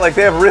like that? Like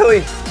they have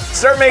really,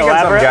 start making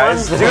Elaborate some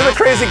guys. ones? Do the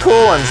crazy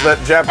cool ones that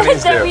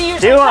Japanese that we do. usually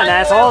Do one, find the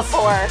assholes.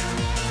 wheel for.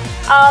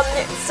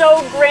 So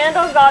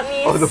Grandel got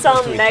me Oh, the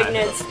some sweet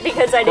magnets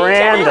because I didn't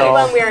get any Grandel.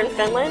 when we were in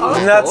Finland.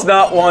 And that's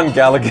not one,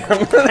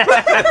 Galligan.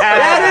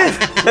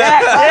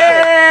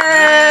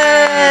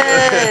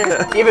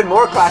 Even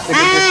more classic.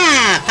 Is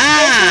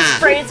just,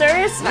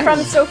 Fraser's from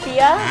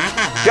Sophia.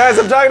 Guys,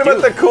 I'm talking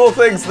about the cool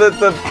things that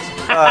the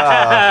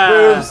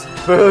boobs.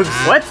 Boobs.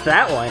 What's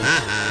that one?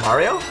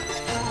 Mario?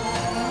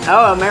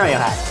 Oh, a Mario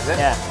hat. it?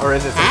 Yeah. Or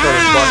is it some sort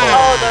of butthole?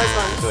 Oh, those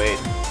ones. Sweet.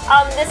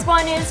 This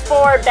one is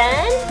for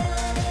Ben.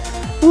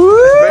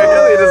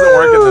 Apparently it doesn't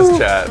work in this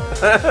chat.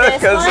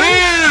 This 'Cause- one.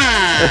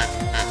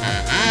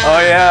 oh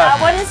yeah. That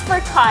one is for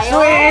Kyle.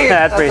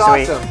 That's pretty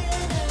sweet. awesome.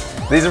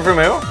 These are from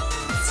who?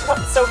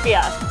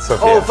 Sophia. Sophia.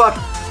 Oh fuck.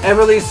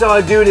 Everly saw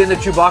a dude in a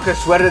Chewbacca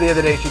sweater the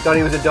other day. She thought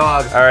he was a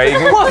dog. All right, you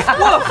can,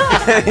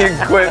 you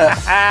can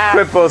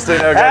quit posting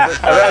now, guys.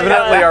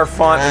 Evidently, our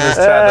font in this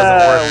chat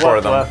doesn't work for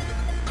woof,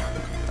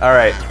 them. All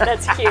right,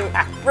 That's cute.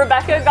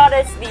 Rebecca got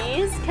us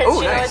these because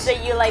Oh, she nice. knows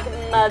that you like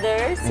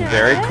mothers. so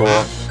very much.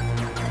 cool.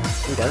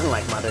 Who doesn't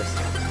like mothers?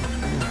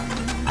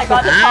 I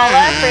got the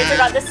Paula. Fraser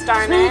got the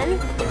Starman.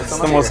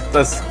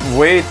 That's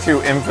way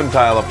too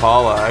infantile a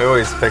Paula. I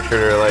always pictured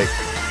her like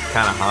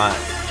kind of hot.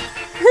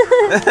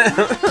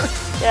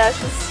 Yeah,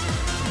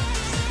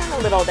 she's kind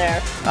of little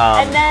there.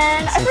 And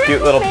then I some forgot cute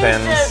who little made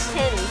pins. the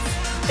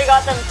pins. They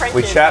got them printed.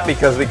 We chat though.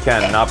 because we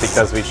can, not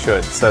because we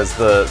should, says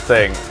the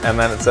thing. And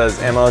then it says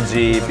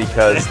MLG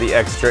because the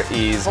extra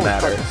E's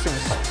matter.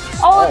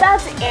 Oh,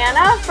 that's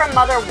Anna from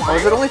Mother One. Oh,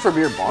 is it only for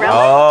beer bottle? Really?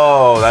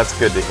 Oh, that's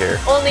good to hear.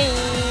 Only.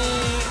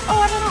 Oh,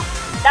 I don't know.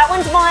 That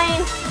one's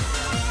mine.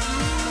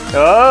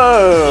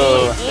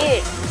 Oh!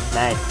 Yeah.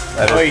 Nice.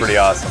 That is pretty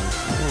awesome.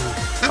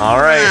 All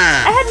right.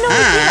 I had no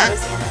idea that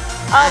was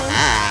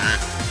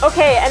Anna.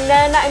 Okay, and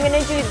then I'm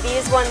gonna do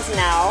these ones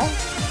now.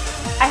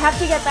 I have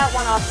to get that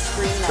one off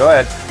screen though. Go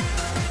ahead.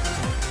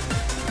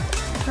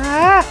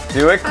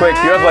 Do it quick.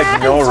 You have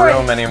like no sorry.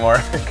 room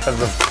anymore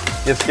because of.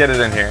 Just get it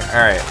in here. All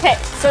right. Okay,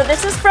 so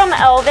this is from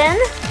Elvin.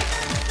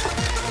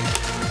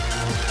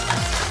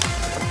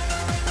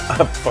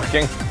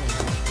 Fucking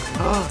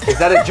Is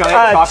that a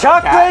giant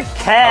Chocolate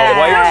cat! a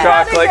white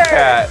chocolate Rediger.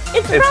 cat.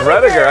 It's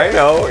Rediger. I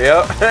know.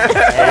 Yep.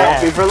 Yeah.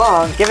 Won't be for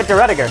long. Give it to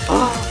Rediger.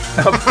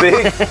 A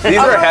big. These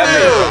are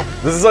heavy.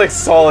 This is like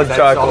solid That's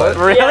chocolate. solid.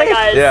 Really? Yeah,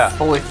 guys. Yeah.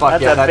 Holy fuck,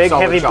 That's yeah, a that's big,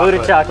 solid heavy boot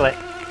of chocolate.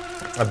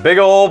 A big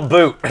old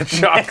boot of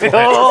chocolate.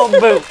 Oh,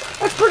 boot.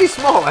 That's pretty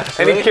small, And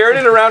actually. he carried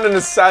it around in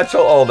his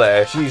satchel all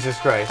day. Jesus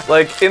Christ.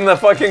 Like in the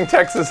fucking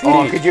Texas heat.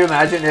 Oh, could you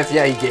imagine if, he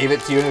gave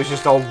it to you and it was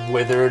just all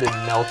withered and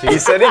melty? He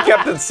said he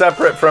kept it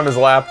separate from his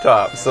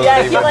laptop. So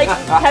Yeah, that he like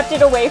kept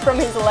it away from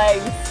his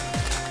legs.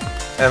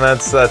 And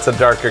that's a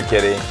darker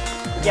kitty.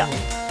 Yeah.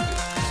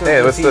 So Hey,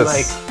 does what's he, this?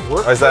 Like,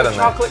 work Why is that for a in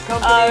there? chocolate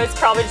company? Oh, it's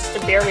probably just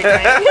a beer we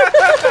drank.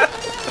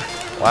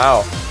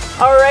 Wow.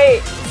 All right,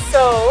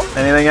 so,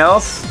 Anything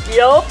else?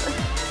 yup.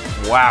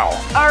 Wow.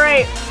 All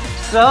right,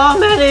 So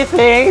many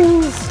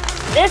things.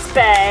 this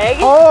bag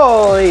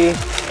Holy.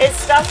 is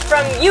stuff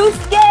from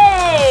Yusuke.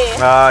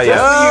 Ah, yes.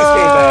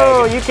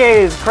 Oh, UK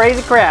is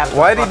crazy crap.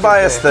 Why'd he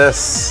buy us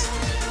this?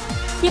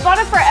 He bought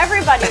it for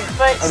everybody,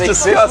 but It's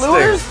disgusting.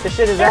 The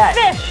shit is they're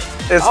that? fish.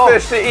 It's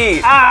fish to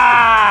eat.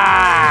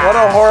 Ah! What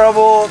a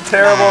horrible,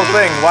 terrible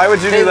thing. Why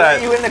would you They do let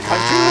that? you in the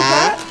country with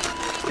that?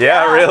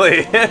 Yeah,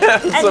 really.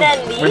 And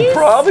then We these?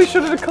 probably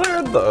should have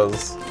declared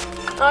those.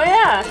 Oh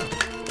yeah.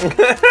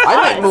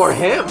 I meant more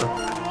him.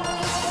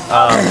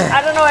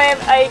 I don't know.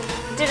 I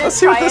didn't. Let's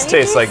see what try this any of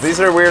tastes these. like. These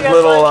are Do weird you guys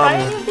little wanna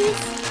try any of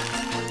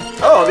these?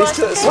 Oh, these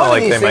smell One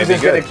like of they these might things be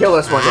is gonna good. kill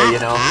us one day, you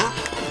know.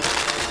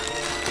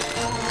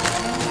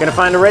 Gonna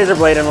find a razor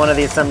blade in one of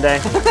these someday.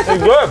 They're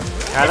good.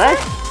 Are they?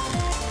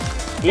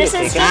 This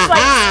is just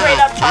like straight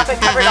up chocolate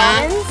covered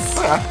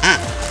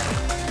almonds.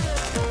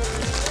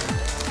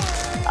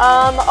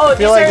 Oh, these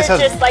feel like are this has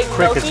just like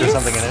crickets milkies. or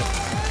something in it.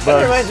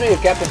 That reminds me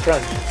of Captain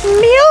Crunch.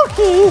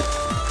 Milky.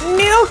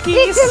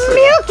 Milkies.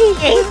 milky.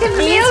 Ain't the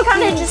These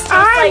kind of just taste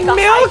like a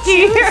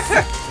milky.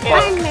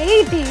 I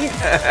made these.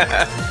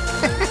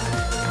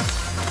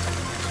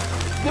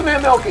 Give me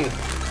a Milky.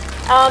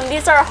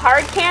 These are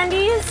hard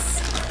candies.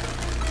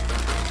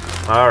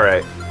 All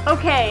right.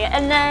 Okay,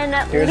 and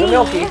then Here's a Lee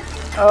Milky.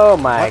 Oh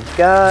my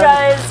god.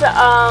 does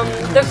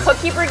the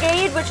Cookie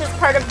Brigade, which is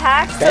part of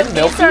PAX. So Ben these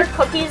Milky? are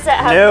cookies that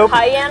have Nope.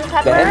 cayenne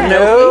pepper Ben and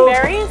Milky?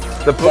 berries.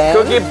 The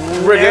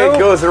Cookie Brigade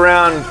goes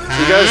around.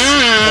 You guys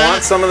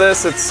want some of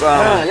this? It's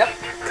Yep.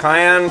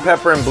 cayenne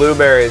pepper and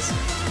blueberries.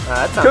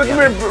 That sounds Cookie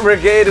yummy.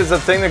 Brigade is a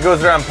thing that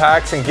goes around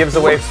PAX and gives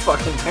away. Looks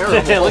fucking terrible.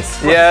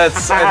 Yeah,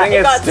 it's. I think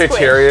It got it's squished.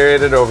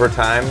 deteriorated over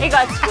time. It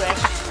got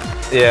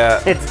squished.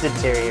 Yeah. It's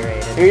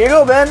deteriorated. Here you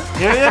go, Ben.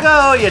 Here you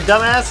go, you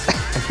dumbass.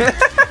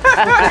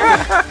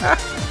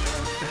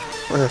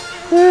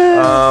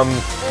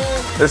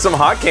 There's some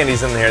hot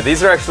candies in here.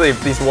 These are actually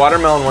these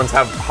watermelon ones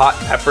have hot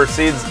pepper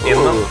seeds in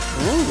them.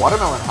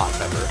 Watermelon hot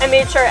pepper. I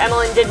made sure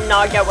Emmeline did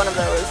not get one of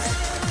those.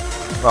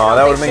 Oh,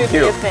 that would have Think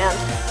been she'd cute. be a fan.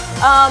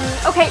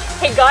 Okay,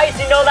 hey guys,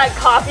 you know that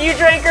coffee you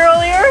drank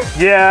earlier?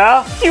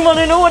 Yeah. You want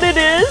to know what it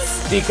is?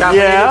 Decaffeinated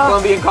Yeah.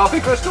 Colombian coffee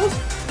crystals?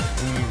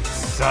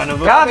 Son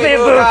of a. Coffee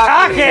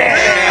bukkake.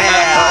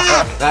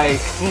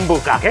 Nice.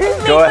 Bukkake. Go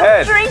Make them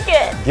ahead. Drink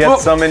it. Get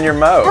some in your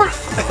mouth.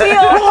 We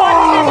all put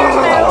it in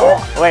your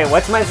mouth. Wait,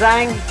 what's my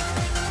saying?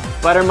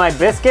 Butter my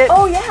biscuit?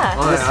 Oh yeah.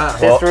 Oh, yeah.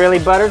 This really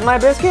butters my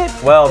biscuit?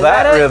 Well, Is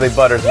that that it? really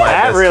butters my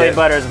That biscuit. really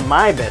butters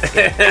my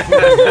biscuit.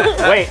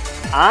 Wait,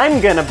 I'm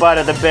gonna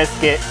butter the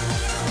biscuit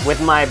with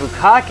my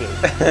bukkake.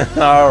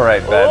 All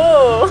right, Ben.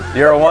 Oh.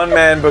 You're a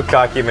one-man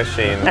bukkake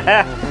machine.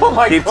 Oh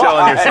my Keep god.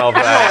 telling yourself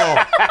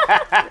that.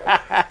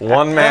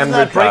 One-man Doesn't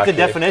that break the bukkake.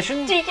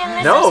 definition? Deacon,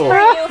 this No. is for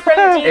you from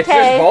DK. It's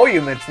just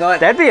volume, it's not.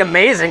 That'd be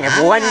amazing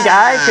if one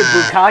guy could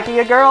bukkake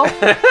a girl.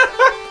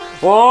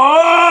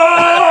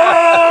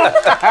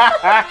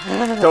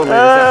 Totally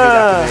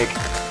the make.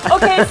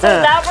 Okay, so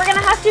that we're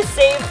gonna have to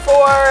save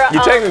for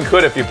You technically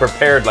could if you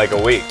prepared like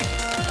a week.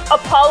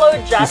 Apollo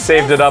You Justice.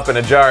 saved it up in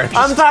a jar. and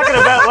I'm just- talking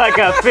about like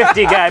a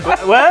 50 guy,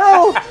 but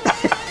well,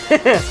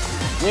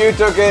 You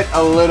took it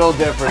a little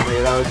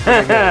differently. That was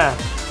pretty good.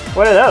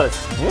 What are those?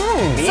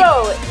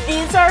 So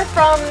these are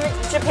from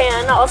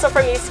Japan, also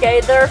from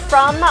Yusuke. They're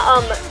from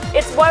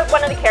it's what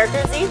one of the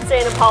characters eats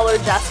in Apollo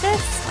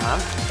Justice.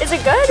 Is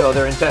it good? So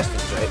they're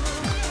intestines, right?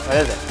 What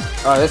is it?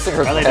 Oh, this thing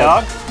hurts Are my they head.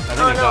 dog? I Oh, think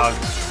no. they're dog.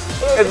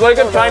 It's like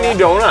a tiny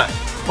donut.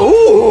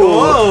 Ooh!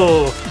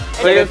 Whoa!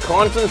 Like a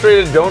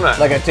concentrated donut.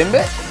 Like a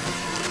Timbit?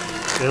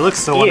 They look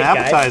so Eat it, guys.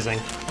 unappetizing.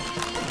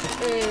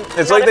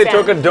 It's Not like a they fan.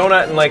 took a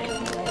donut and like,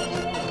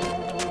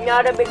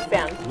 Not a big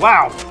fan.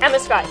 Wow. I'm a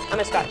Scott.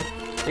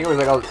 I think it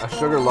was like a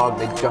sugar log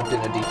they jumped in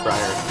a deep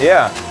fryer.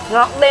 yeah.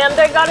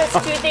 Lambda got us 2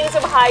 things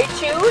of high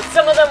chew.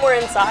 Some of them were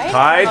inside.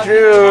 Hi,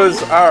 Jews.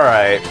 All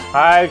right.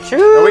 I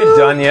choose. Are we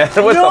done yet?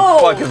 What No.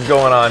 the fuck is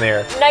going on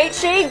here?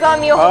 Nightshade got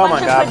me a whole Oh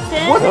bunch my of God.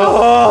 poutine. What the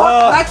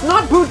fuck? That's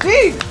not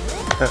poutine!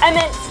 I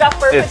meant stuff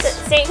for It's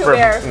Saint for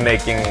Hubert.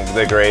 making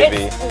the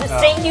gravy. The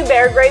Saint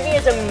Hubert gravy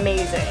is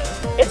amazing.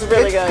 It's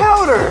really It's good.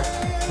 powder!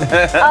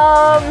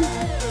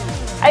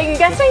 I'm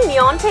guessing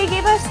Deontay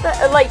gave us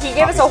he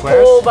gave us a Coffee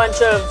squares? whole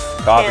bunch of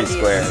Coffee candies.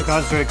 squares.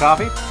 Concentrated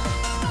coffee?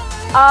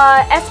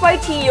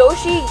 SYT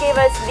Yoshi gave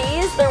us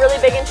these. They're really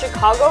big in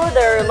Chicago.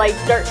 They're like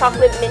dark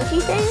chocolate minty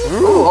things.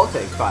 Ooh, I'll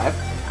take 5.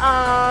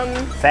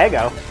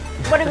 Fago.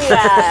 What do we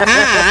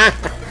have?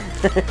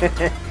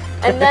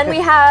 And then we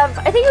have,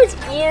 I think it was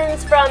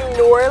Ian's from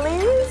New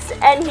Orleans,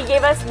 and he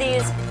gave us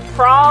these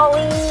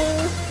praline.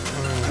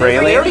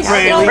 Praline?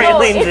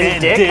 Pralines it's and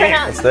dick.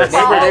 pronounced What's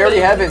this? Neighbor, they already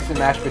praline. have instant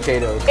mashed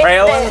potatoes. It's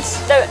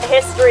Pralines? the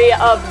history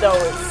of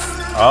those,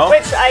 Oh.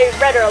 which I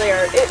read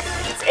earlier.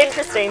 It's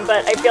interesting,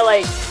 but I feel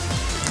like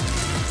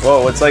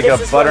Whoa, it's like This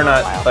a is going on a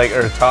butternut, while. like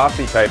or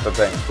toffee type of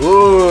thing.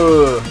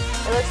 Ooh!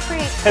 it looks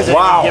pretty.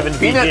 Wow. Given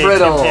Peanut BJ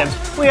brittle. Tim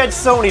Tams. We had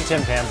so many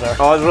Tim Tams there.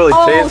 Oh, it's really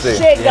Oh tasty.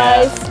 shit,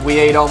 guys. We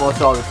ate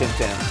almost all the Tim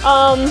Tams.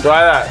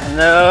 Try that.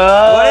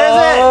 No. What is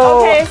it?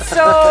 Okay,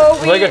 so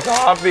It's like a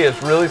toffee.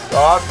 It's really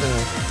soft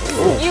and.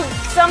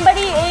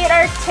 somebody ate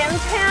our Tim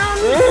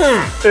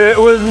Tams. It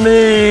was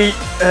me.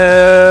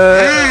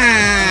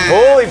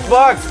 Holy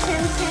fuck!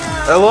 Tim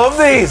Tams. I love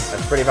these.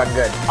 That's pretty fucking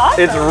good.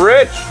 Awesome. It's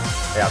rich.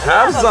 Yeah.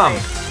 Have some.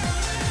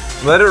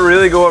 Let it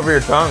really go over your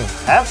tongue.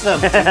 Have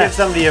some. Give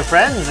some to your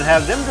friends and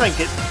have them drink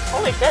it.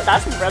 Holy shit,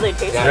 that's really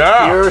tasty.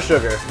 Yeah. Pure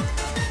sugar.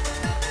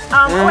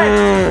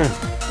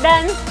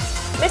 Then,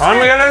 I'm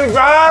Mr. getting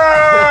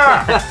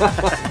better.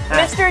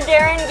 Mr.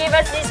 Darren gave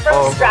us these from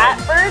Oh,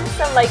 Stratford,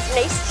 some like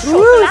nice chocolate.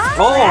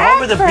 Oh,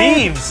 home of the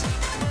Beebs.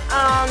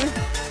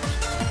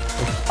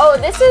 Oh,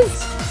 this is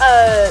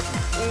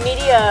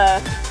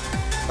media.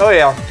 Oh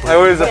yeah, I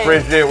always Okay.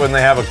 appreciate when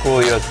they have a cool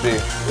USB.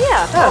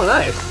 Yeah. Oh,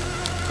 nice.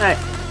 Hey.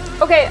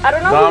 Okay, I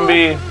don't know.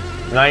 Zombie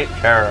Night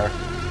Terror.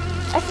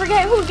 I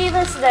forget who gave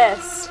us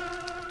this,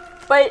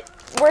 but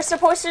we're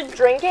supposed to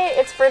drink it.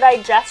 It's for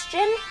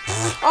digestion.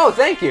 Oh,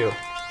 thank you.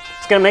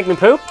 It's gonna make me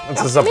poop.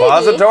 It's a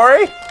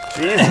suppository?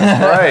 Jesus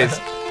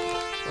Christ.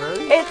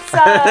 It's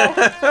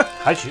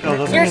How'd you know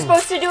those you're are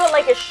supposed to do it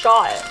like a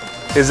shot.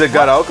 Is it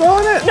got alcohol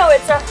in it? No,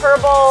 it's a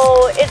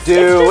herbal. It's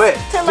Do it's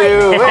it. just to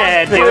Do like. it.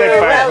 Yeah, do it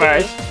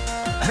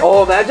first.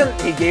 Oh, imagine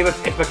he gave us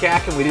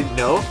Ipecac and we didn't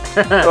know.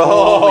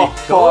 Oh,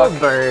 Cold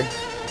bird.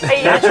 Are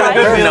you gonna try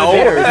it?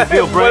 no.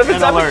 Feel What bright if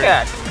it's and alert.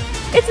 Epicac?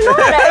 It's not.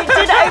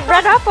 I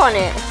read up on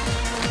it.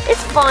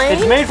 It's fine.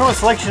 It's made from a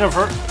selection of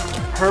herbs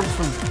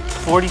from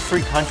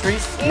 43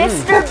 countries.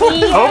 Mr.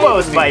 B Hobo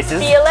and spices.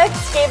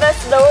 Felix gave us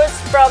those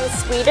from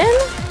Sweden.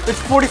 It's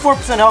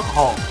 44%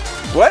 alcohol.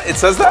 What? It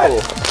says that?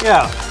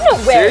 Yeah. No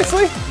way.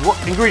 Seriously?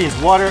 Ingredients: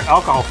 water,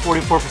 alcohol,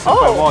 44%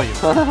 by Oh. volume.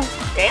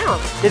 Damn.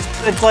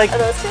 It's like Are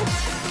those good?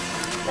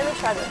 Let me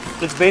try this.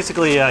 it's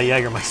basically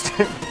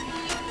Jägermeister.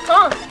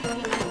 Huh.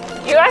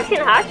 You guys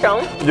can hack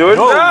them. Do it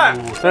not.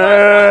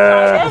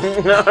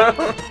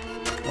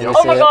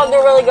 Oh my god,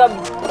 they're really good.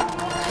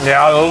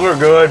 Yeah, those are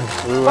good.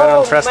 Ooh, I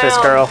don't trust this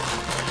man. girl.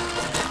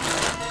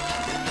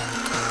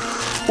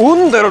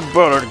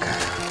 Underberg.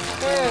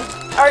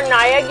 Our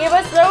Naya gave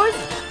us those.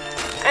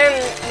 And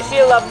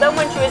she loved them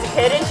when she was a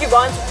kid, and she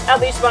wants at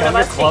least one of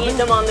us to eat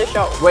them on the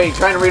show. Wait,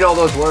 trying to read all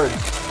those words.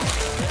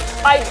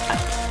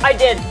 I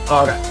did.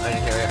 Oh, okay. I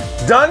didn't hear you.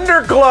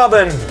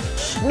 Dunderklubben.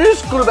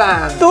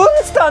 Snoeskluban.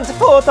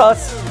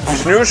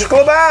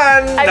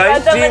 Snoeskluban. I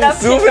read them enough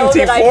to know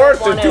that I 1974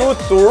 don't to want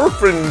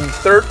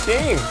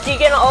 2013.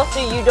 Deacon, also,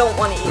 you don't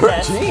want to eat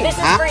this. 13. This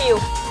is for you.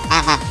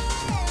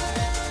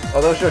 Oh,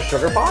 those just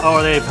sugar pops? Oh,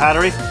 are they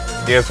powdery?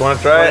 You guys want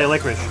to Or are try they it?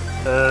 licorice?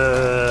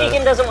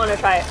 Deacon doesn't want to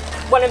try it.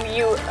 One of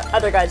you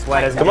other guys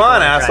Why might. doesn't Come Deacon on,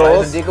 wanna try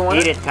assholes. Doesn't Deacon want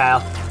Eat it,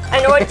 Kyle.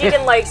 I know what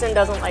Deacon likes and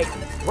doesn't like.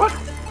 What?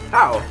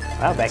 How?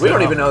 Wow, Becky. We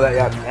don't even know that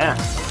yet. Yeah.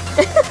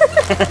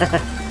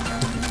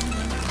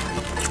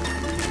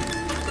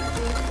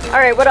 All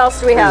right, what else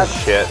do we have?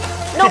 Shit.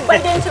 No,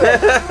 bite into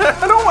it.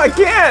 No, I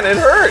can't. It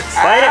hurts.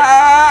 Bite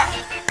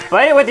it.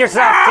 Bite it with your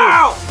soft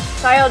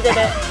teeth. Kyle did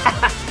it.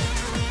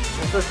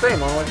 It's the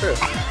same all the way through.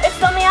 It's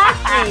the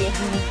Miyaki.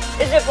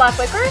 Is it black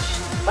licorice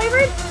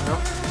flavored? No.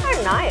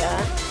 Or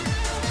Naya.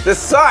 This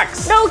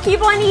sucks. No,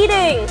 keep on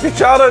eating. Your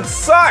childhood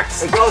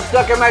sucks. It's all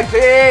stuck in my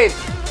teeth.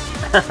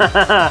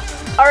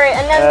 All right,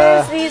 and then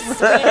there's these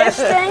Swedish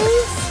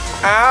things.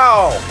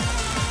 Ow.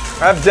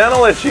 I have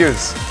dental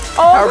issues.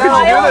 Oh, How could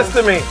you do this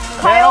to me?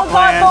 Kyle got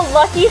plan. the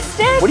lucky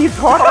stick. What are you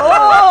talking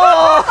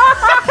about?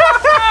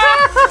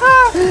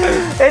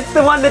 It's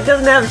the one that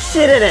doesn't have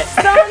shit in it.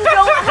 Some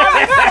don't have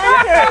a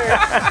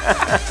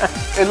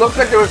center. It looks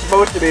like there was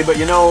supposed to be, but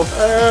you know,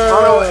 I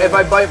don't know, if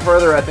I bite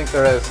further, I think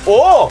there is.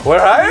 Oh,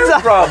 where I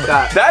am from,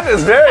 That. that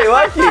is very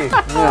lucky.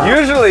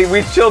 Usually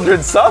we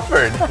children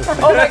suffered.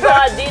 Oh my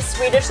god, these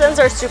Swedish thins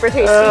are super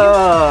tasty.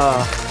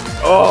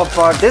 Oh,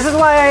 fuck. This is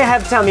why I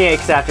have tummy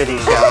aches after these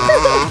shows.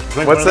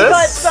 What's But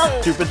this?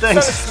 some Stupid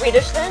things.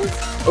 Swedish thins.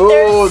 Oh,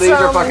 There's these are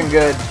some- fucking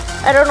good.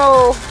 I don't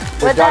know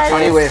The what Dutch that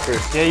honey is.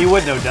 wafers. Yeah, you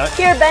would know, Dutch.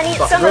 Here, Ben, eat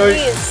some of right.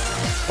 these.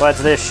 What's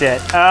this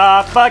shit?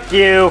 Fuck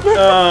you. I don't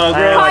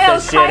know what Kyle,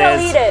 this shit Kyle,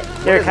 is. eat it.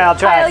 Here, Kyle,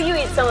 try Kyle, it. you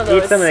eat some of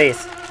those. Eat some of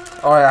these.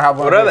 Oh, yeah, I have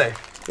one. What are they?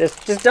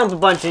 Just dump a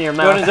bunch in your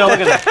Don't mouth. look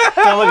at them.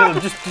 Don't look at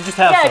them. Just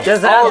have Yeah, some.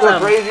 Just All have the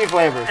some. crazy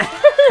flavors.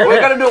 We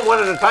gotta do it one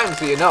at a time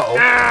so you know.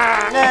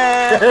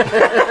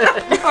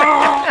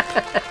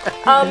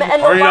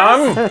 And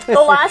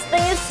the last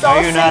thing is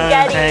Are you not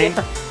salsa entertained?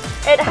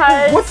 It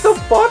has What the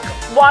fuck?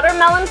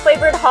 watermelon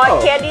flavored hot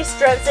Oh. candy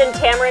strips and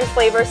tamarind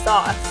flavor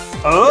sauce.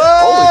 Holy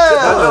shit,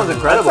 that sounds That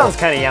incredible. sounds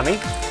kind of yummy.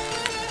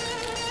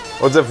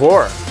 What's it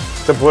for?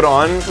 To put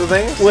on the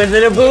things? Was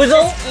it a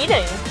boozle?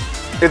 Eating.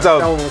 It's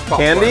That a one was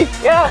popcorn. Yeah. candy?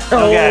 Okay, that's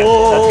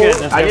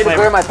good. That's I good need to flavor.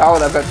 clear my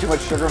palate. I've got too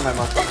much sugar in my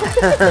mouth.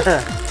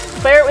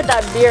 Clear it with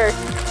that beer.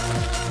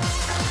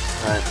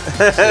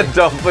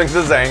 Dumplings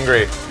is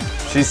angry.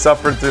 She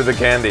suffered through the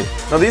candy.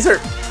 No, these are.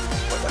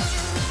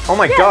 Oh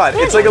my Yeah, god!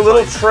 it's It's like a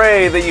little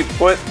tray that you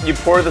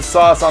pour the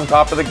sauce on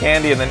top of the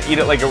candy and then eat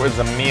it like it was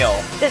a meal.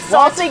 This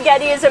salsa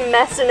Getty is a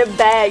mess in a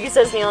bag,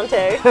 says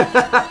Niante.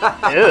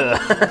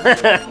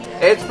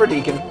 It's for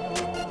Deacon.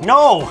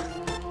 No!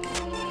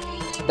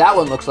 That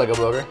one looks like a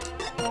booger.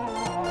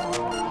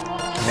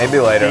 Maybe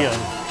later.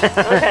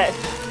 Okay.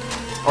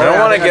 I don't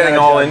want it getting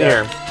all in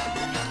here.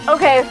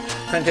 Okay.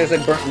 Kind of tastes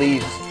like burnt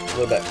leaves a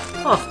little bit.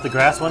 Oh, the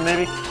grass one,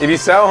 maybe? If you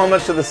saw how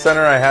much of the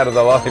center I had of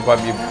the lollipop,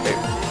 you'd pay.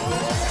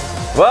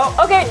 Well,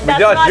 Okay, we that's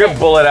dodged not your it.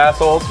 bullet,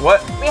 assholes.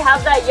 What? We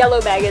have that yellow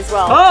bag as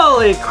well.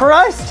 Holy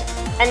Christ!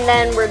 And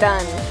then we're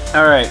done.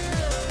 All right.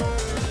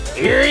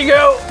 Here you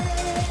go.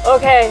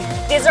 Okay.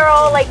 These are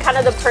all like kind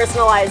of the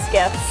personalized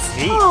gifts.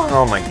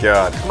 Oh my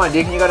god. Come on,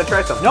 Deacon, you gotta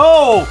try something.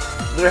 No!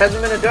 There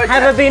hasn't been a judge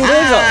Have yet. it been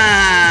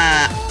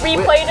boozled.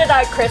 We played it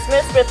at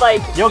Christmas with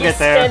like You'll you get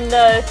there. spin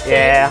the thing,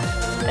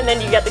 Yeah. and then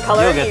you get the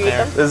color You'll and get you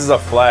there. eat them. This is a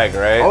flag,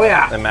 right? Oh,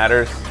 yeah. That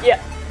matters.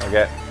 Yeah.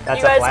 Okay. That's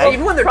You a guys flag. will-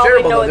 Even when they're Probably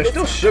terrible, know though, what there's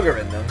this- still sugar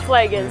in them.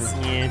 Flag is.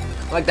 Yeah.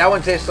 Like that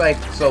one tastes like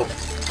soap.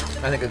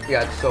 I think it's,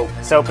 yeah, it's soap.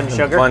 Soap and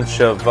sugar. Bunch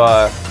of. All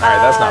right,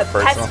 that's not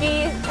personal.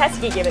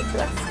 Pesky gave it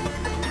to us.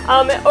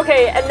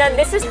 Okay, and then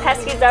this is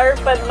Pesky's art,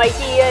 but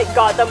Mikey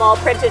got them all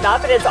printed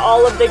up, and it's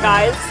all of the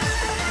guys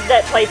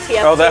that play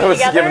TFT Oh, that was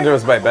together. given to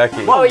us by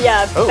Becky. Oh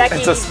yeah, Becky.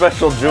 It's a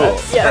special jewel.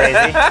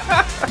 yeah.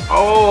 Crazy.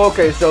 Oh,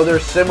 okay, so they're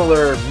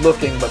similar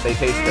looking, but they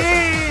taste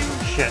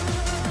different. Shit.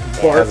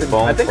 Has a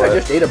bone I think for I it.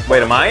 just ate a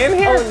Wait, am I in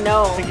here? Oh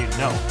no, I think you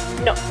know.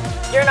 no,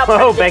 you're not. Oh,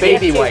 part of the Becky,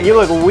 baby TFT. white. you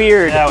look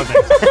weird. That was it.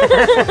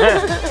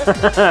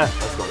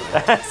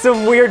 That's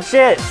some weird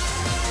shit.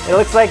 It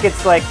looks like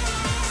it's like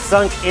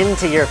sunk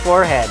into your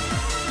forehead.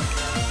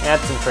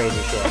 That's some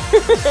crazy shit.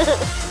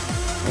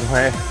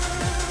 Wait.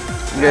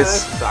 You Yeah,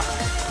 guys. that sucks.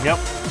 Yep.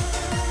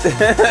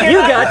 You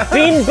got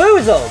bean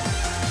boozled.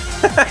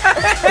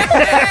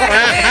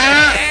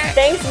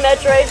 Thanks,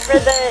 Metroid, for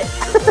the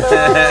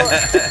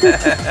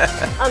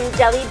little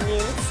jelly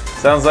beans.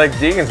 Sounds like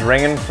Deacon's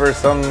ringing for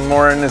some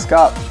more in his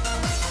cup.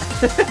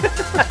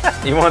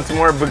 He wants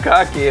more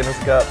bukkake in his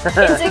cup.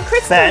 It's a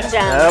crystal Ben.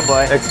 gem. Oh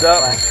boy. Next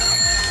up.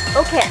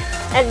 Okay,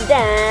 and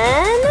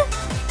then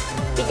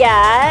we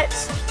got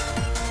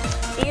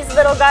these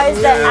little guys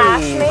that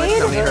Ash My made.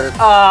 tummy hurts.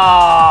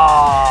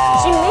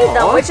 Oh. She made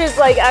them, which is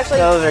like actually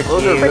Those are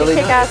Those cute. are pretty really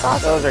kick-ass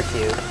nice. awesome. Those are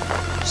cute.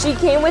 She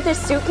came with a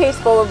suitcase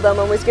full of them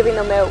and was giving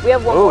them out. We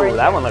have one more Ooh, in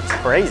that here. one looks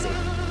crazy.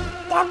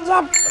 All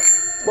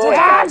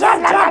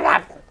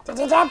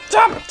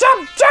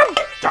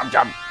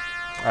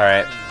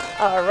right.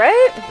 All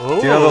right. Do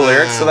you know the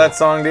lyrics to that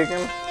song,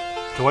 Deacon?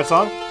 To what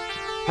song?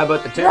 How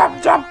about the tip?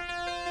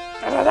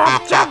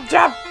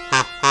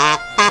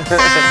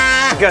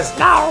 Because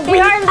We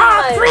are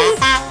free.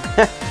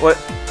 what?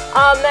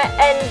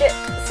 And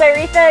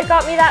Saritha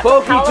got me that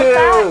from Pokey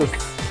Halifax.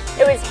 tooth.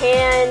 It was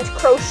hand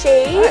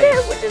crocheted,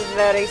 Nice. which is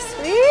very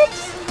sweet.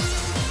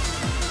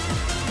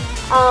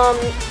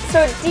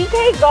 So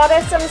DK got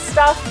us some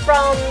stuff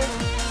from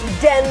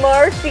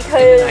Denmark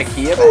because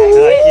IKEA bag.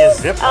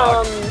 IKEA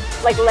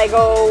Ziploc. like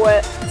Lego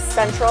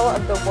Central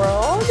of the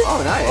world.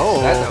 Oh, nice.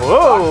 Oh. That's a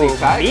Whoa. foxy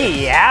tiger.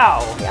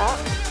 Meow. Yeah.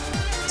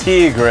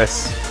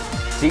 Tigris.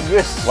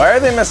 Tigris. Why are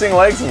they missing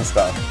legs and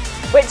stuff?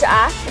 Which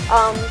Ash,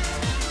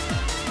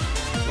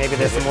 Maybe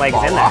there's some legs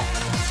Fall in there.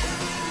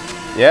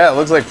 off. Yeah, it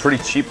looks like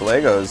pretty cheap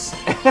Legos.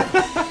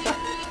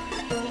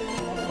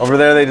 Over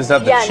there, they just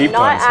have the yeah, cheap not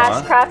ones,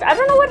 huh? Ashcraft. I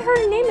don't know what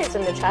her name is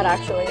in the chat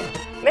actually.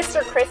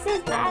 Mr.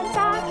 Chris's Dad's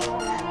Ash.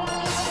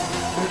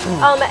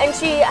 And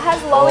she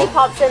has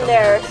lollipops in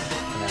there.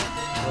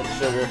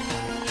 sugar.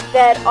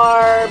 that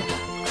are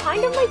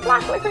kind of like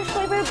black licorice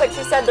flavor, but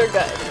she said they're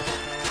good.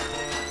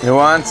 Who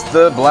wants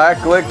the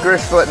black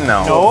licorice flavor?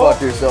 No. Go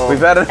fuck yourself. We've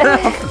had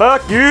enough.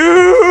 Fuck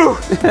you!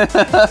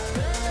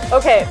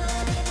 Okay,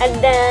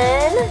 and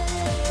then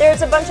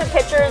there's a bunch of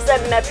pictures that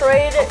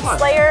Metroid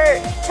Slayer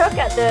took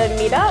at the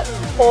meetup.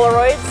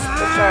 Polaroids,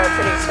 which are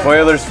pretty expensive.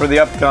 Spoilers for the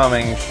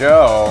upcoming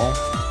show.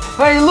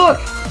 Hey, look!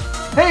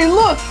 Hey,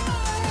 look!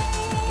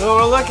 No,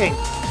 we're looking.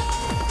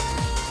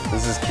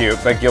 This is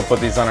cute. Becky will put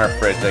these on our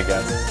fridge, I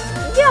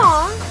guess.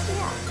 Yeah.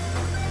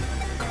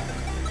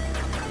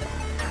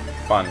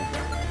 Fun.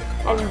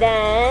 And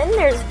then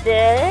there's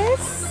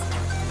this,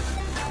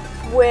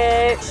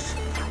 which,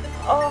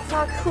 oh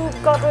fuck, who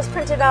got those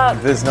printed up?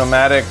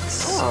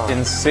 Visnomatics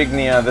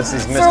insignia. This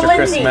is Sir Mr.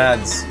 Chris Lindsay.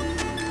 Mads.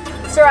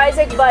 Sir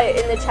Isaac Butt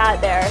in the chat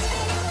there.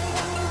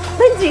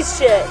 Lindsay's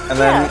shit. And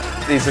then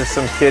these are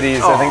some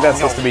kitties. I think that's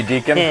supposed to be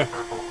Deacon.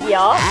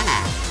 Yeah.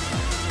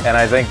 And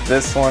I think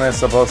this one is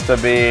supposed to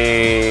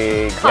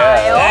be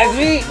Kyle.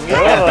 Kev.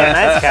 Oh,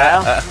 nice,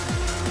 Kyle.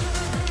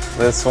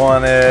 This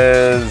one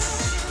is.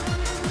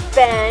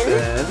 Ben.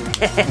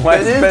 Why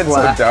is Ben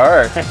so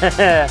dark?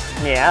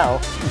 Meow.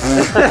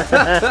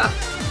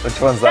 Which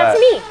one's that? That's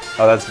me.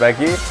 Oh, that's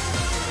Becky?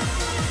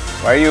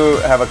 Why do you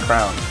have a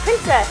crown?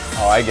 Princess.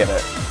 Oh, I get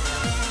it.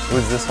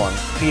 Who's this one?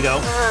 Pedo.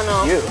 I don't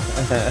know. You.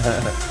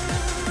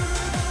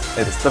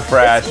 It's the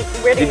Fresh.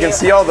 Where do You can you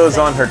see all those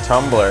on her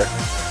Tumblr.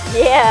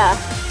 Yeah.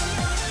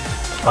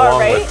 All Along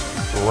right.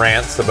 with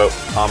rants about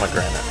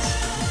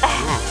pomegranates.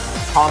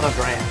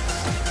 Pomegranate.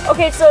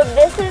 Okay, so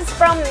this is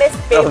from Miss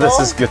Babel. Oh, this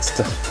is good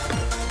stuff.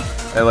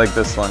 I like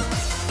this one.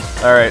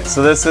 All right,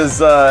 so this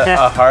is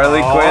a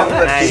Harley Quinn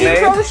that she She made.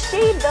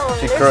 crocheted them.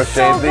 She They're crocheted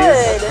so these?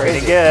 good.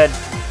 Pretty good.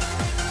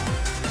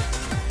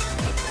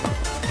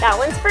 That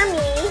one's for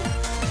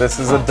me. This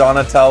is a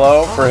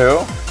Donatello for who?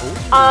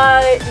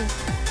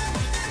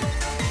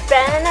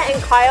 Ben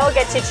and Kyle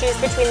get to choose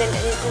between the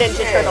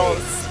Ninja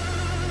Turtles.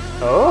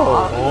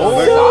 Oh.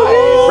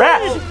 Nice.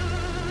 Rat.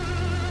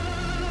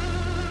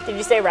 Did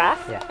you say Raph?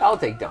 Yeah. I'll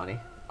take Donnie.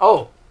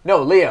 Oh,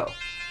 no, Leo.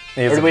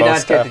 He has Or do a we bow not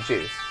staff. get to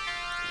choose?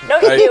 No,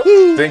 you I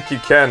do. think you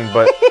can,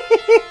 but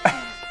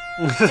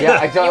Yeah,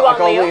 I You want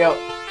call Leo? Leo.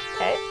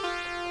 Okay.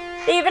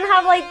 They even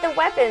have like the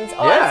weapons.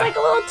 Oh, Yeah. it's like a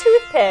little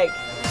toothpick.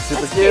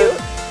 Super That's cute.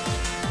 cute.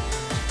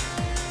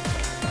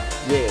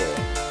 Yeah.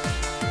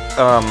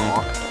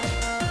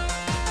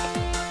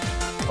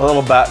 a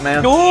little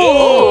Batman.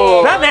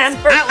 Ooh! Batman.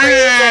 For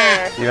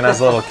Freezer. Even has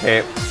a little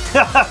cape.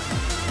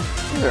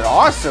 These are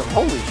awesome.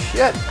 Holy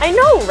shit. I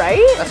know,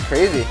 right? That's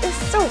crazy. They're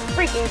so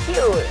freaking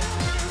cute.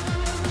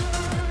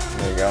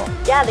 There you go.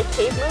 Yeah, the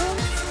cape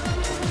moves.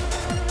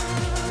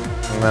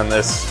 And then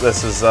this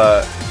is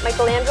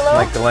Michelangelo.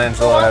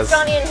 Michelangelo Who wants has.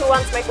 Johnny and who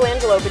wants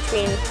Michelangelo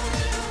between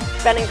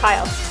Ben and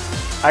Kyle?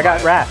 I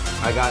got Rat.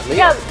 I got Leo.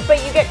 Yeah,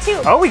 but you get two.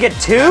 Oh, we get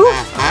two?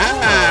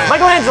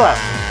 Michelangelo.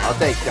 I'll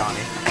take Johnny.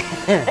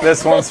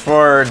 This one's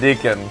for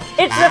Deacon.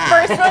 It's the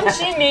first one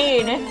she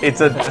made.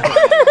 It's a.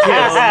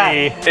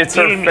 It's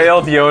her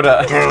failed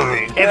Yoda.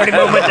 Every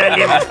moment I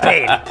live is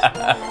pain.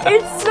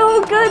 It's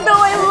so good though.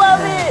 I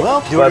love it.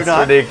 Well, do it or That's for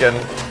not. Deacon.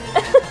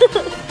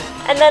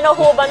 And then a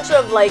whole bunch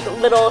of like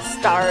little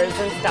stars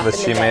and stuff. That in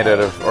she the made bed.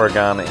 out of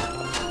origami.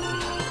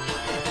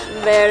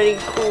 Very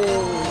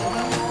cool.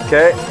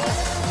 Okay.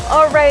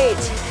 All right,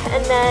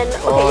 and then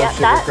okay, yeah,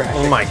 sugar that. crash.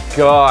 Oh my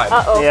god.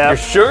 Uh-oh. Yeah. You're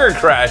sugar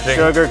crashing.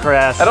 Sugar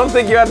crash. I don't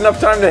think you had enough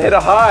time to hit a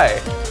high.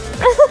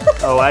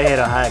 Oh, I hit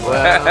a high.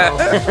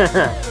 Well,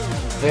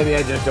 maybe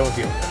I just don't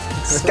feel it.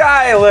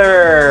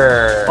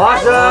 Skylar!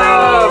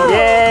 Awesome!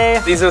 Yay.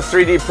 These are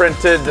 3D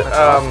printed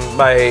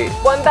by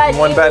One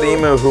Bad Emu.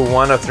 Emu who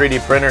won a 3D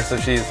printer, so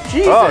she's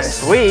Oh,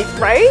 sweet.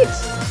 Right?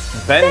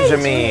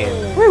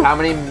 Benjamin. How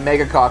many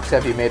mega cocks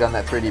have you made on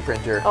that 3D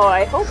printer? Oh,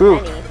 I hope Whew.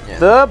 many.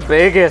 The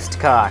biggest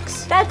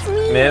cocks. That's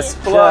me. Miss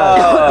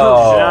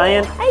Blow.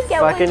 Giant I get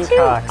fucking one too.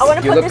 cocks. I want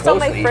to You put look this on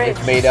my closely, fridge.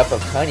 it's made up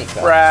of tiny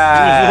cocks.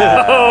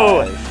 Brad.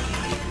 Oh.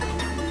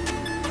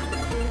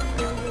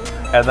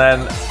 And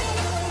then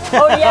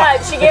Oh yeah,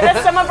 she gave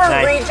us some of her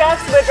Nice.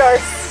 rejects, which are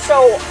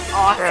so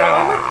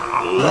awesome.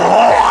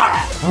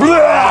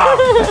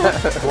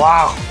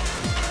 Wow.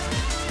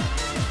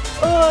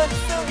 Oh, it's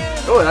so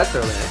good. Oh, that's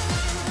really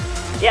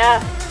nice.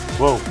 Yeah,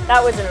 Whoa.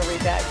 that wasn't a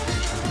reject.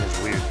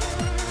 That's weird.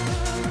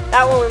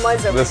 That one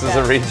was a reject. This is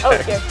a reject. Oh,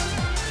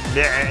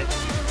 here.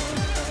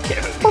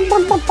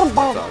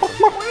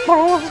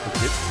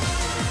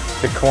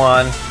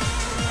 Daquan.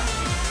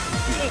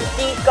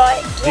 She got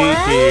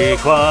one.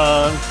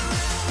 Kwan.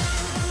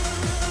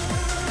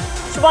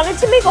 She wanted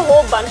to make a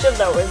whole bunch of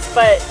those,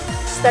 but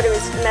she said it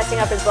was messing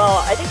up as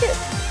well. I think it.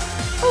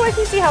 Oh, I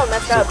can see how it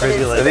messed up. but crazy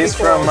it's like- Are these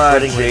pretty from cool.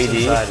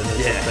 JD?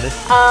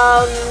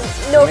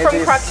 No, Made from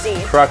these? Cruxy.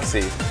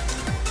 Cruxy.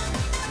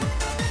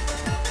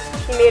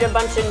 He made a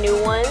bunch of new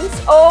ones.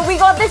 Oh, we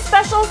got this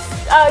special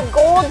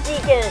gold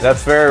Deacon.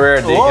 That's very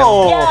rare, Deacon.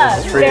 Whoa. yeah,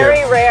 this is for very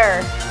you.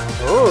 rare.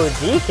 Oh,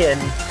 Deacon.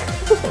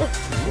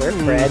 We're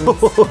friends.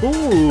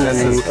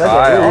 This is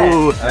Kyle.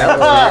 Ooh. I think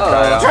those are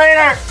Kyle.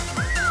 Trainer!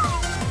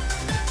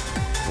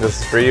 This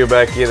is for you,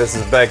 Becky. This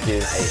is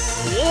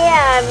Becky's.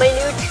 Yeah, my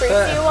new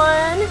Tracy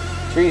one.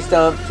 Tree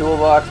stump,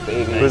 toolbox,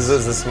 baby. Is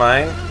this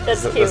mine?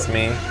 That's is cute. this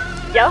me?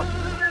 Yep.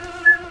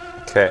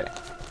 Okay.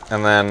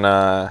 And then,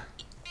 and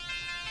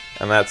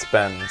that's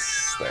Ben's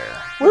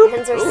there.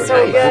 Pins are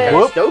so good.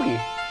 Whoop. Stogie.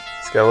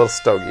 He's got a little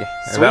stogie.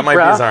 Sweet, And that might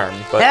bro. be his arm,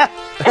 but Yeah,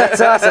 that's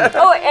awesome.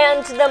 Oh,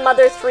 and the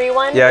Mother 3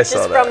 one, Yeah, I which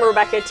saw is that. from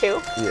Rebecca too.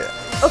 yeah,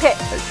 Okay.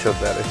 I showed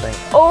that, I think.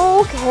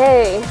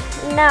 Okay.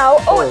 Now,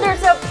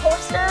 there's a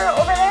poster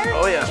over there.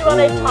 Oh, yeah. Do you want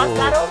to toss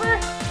that over?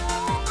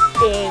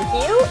 Thank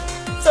you.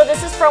 So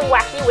this is from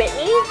Wacky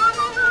Whitney.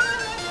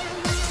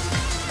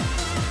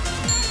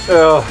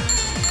 Oh.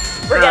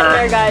 We're getting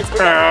there, guys. We're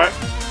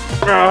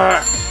getting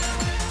there.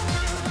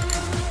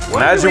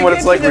 Imagine what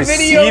it's like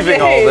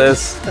receiving all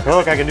this. I feel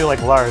like I can do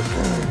like Lars.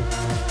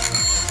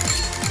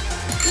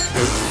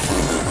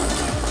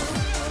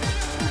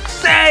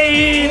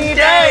 Same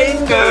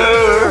danger.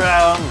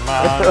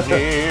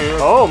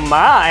 Oh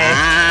my!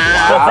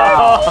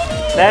 Wow.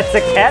 That's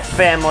a cat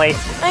family.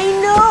 I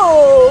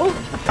know.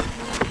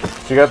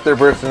 She got their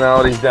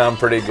personalities down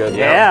pretty good.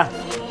 Yeah,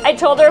 I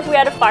told her if we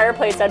had a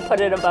fireplace, I'd put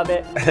it above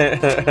it.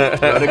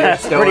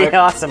 that's pretty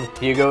awesome.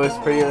 Hugo is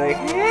pretty like.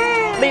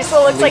 Lisa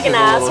looks like an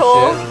Lisa's a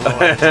asshole.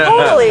 little shit.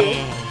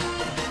 Totally.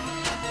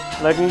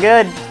 Looking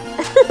good.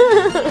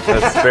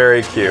 That's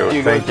very cute.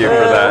 Thank you for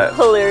that.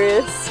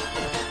 Hilarious.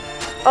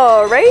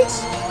 All right,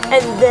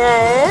 and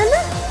then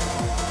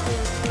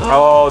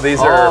Oh,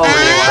 these are pretty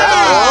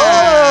incredible.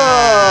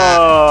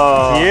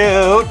 Oh,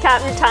 cute.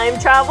 Captain Time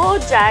Travel,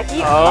 Jackie.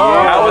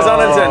 That was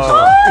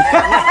unintentional.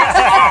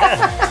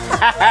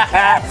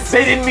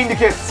 They didn't mean to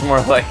kiss. It's more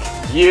like,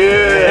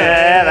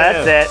 Yeah,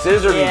 that's it.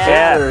 Scissor me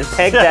Yeah. fingers.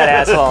 Take that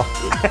asshole.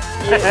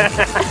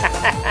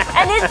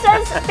 And it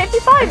says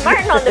 55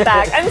 Martin on the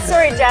back. I'm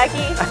sorry,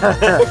 Jackie.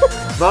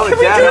 Mom and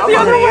we Dad, do it I'm the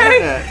on other the way?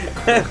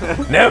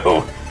 internet.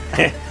 no.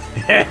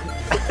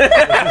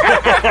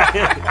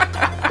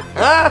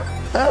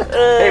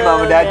 Hey,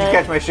 Mom and Dad, did you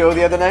catch my show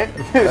the other night?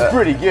 It was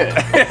pretty good.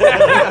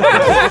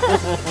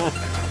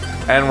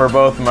 And we're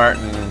both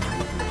Martin.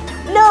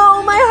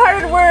 No, my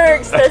heart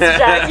works. That's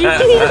Jackie.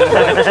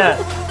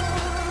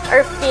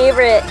 Our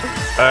favorite.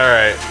 All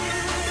right.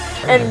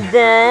 And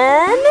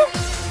then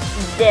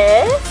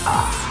this.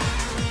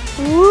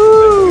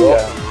 Woo.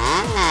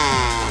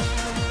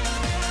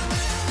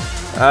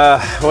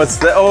 What's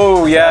the?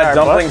 Oh yeah, Our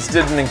Dumplings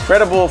did an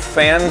incredible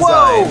fan Whoa.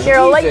 sign Here,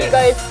 I'll let you Jesus.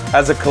 guys.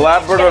 as a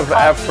collaborative Get a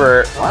copy.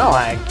 effort Oh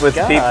my with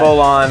God.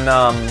 people on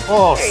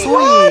Oh,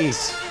 sweet.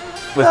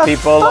 with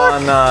people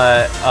on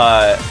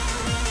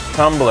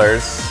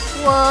tumblers.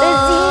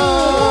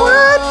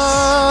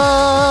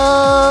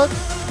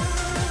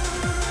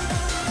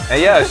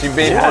 And yeah, she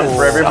made one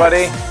for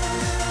everybody.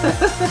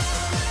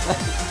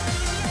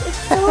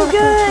 So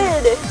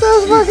good.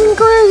 That's fucking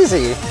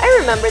crazy. I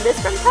remember this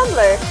from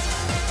Tumblr.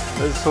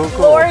 That's so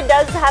cool. Lore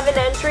does have an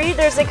entry.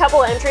 There's a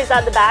couple entries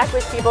at the back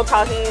with people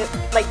talking,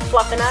 like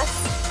fluffing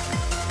us.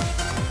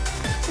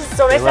 This is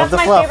so nice. love That's the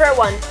my fluff. favorite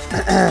one.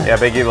 Yeah,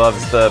 Biggie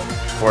loves the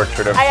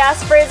portrait of. I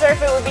asked Fraser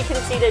if it would be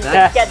conceited to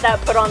Nice. get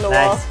that put on the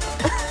wall. Nice.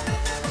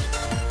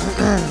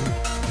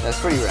 That's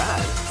pretty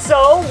rad.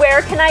 So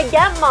where can I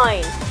get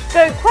mine?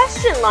 Good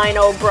question,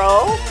 Lino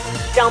bro.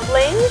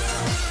 Dumplings.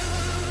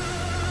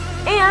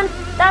 And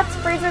that's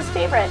Fraser's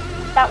favorite.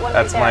 That one.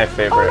 That's right my there.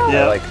 favorite. Oh,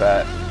 no. I like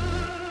that.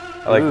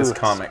 I like this Ooh.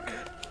 comic.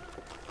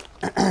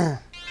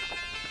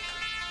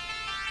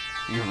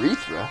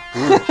 Urethra.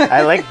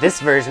 I like this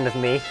version of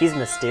me. He's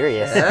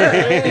mysterious.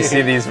 You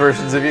see these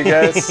versions of you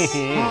guys?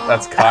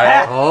 That's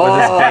Kyle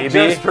with his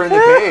baby. Just turn the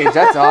page.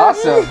 That's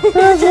awesome.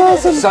 That's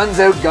awesome. Sun's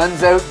out,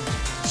 guns out,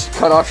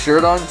 cut off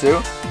shirt on too.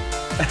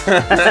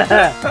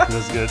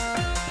 That's good.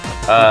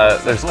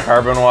 There's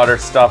carbon water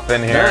stuff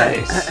in here.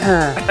 Nice.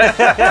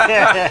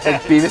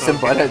 Like Beavis and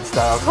Butthead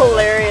style.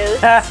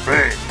 Hilarious.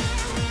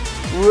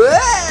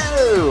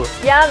 Whoa!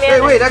 Yeah, man.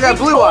 Hey, wait, I got we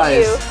blue told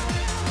eyes. you.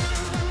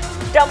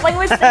 Dumpling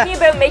was thinking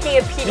about making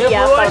a PDF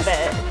blue of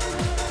it.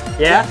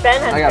 Yeah?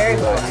 Ben has I got very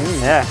blue blue eyes.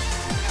 eyes.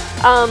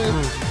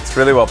 Yeah. It's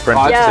really well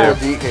printed Yeah. too.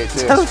 DK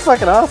too. That's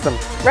fucking awesome.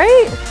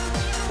 Right?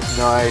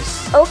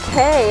 Nice.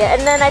 Okay,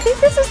 and then I think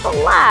this is the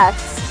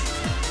last.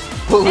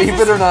 Believe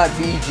it or not,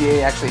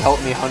 VGA actually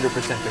helped me 100%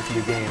 a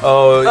few games.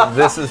 Oh,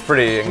 this is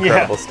pretty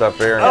incredible stuff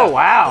here. Oh,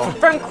 wow.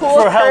 From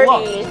Cool For how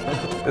long? Kirby.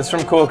 This is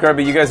from Cool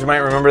Kirby. You guys might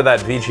remember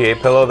that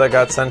VGA pillow that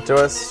got sent to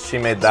us. She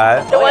made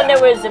that. The one that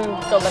was in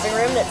the living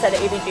room that said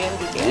ABJ and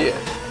BJ.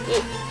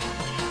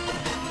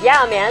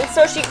 Yeah, man.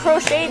 So she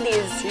crocheted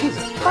these. Jesus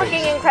Christ.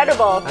 Fucking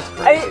incredible. That's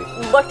crazy.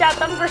 I looked at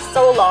them for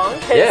so long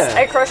because Yeah.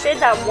 I crocheted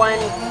that one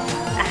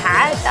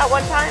hat that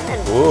one time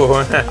and Ooh.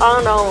 I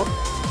don't know.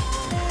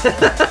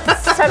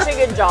 Such a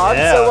good job.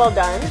 Yeah. So well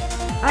done.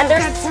 And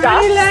they're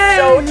stuffed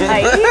so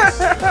tight.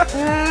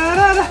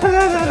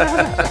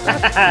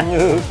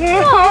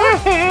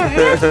 Aw,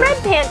 there's red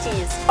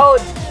panties. Oh,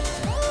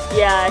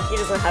 yeah, he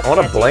doesn't have I want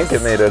a panties.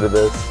 blanket made out of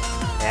this.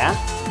 Yeah?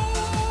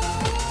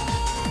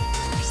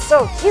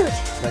 So cute.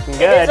 Looking It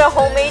good. is a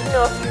homemade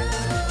nook.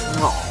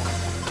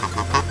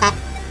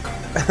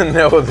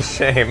 No, the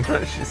shame,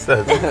 she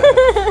says.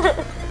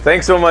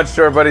 Thanks so much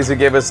to our buddies who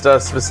gave us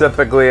stuff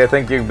specifically. I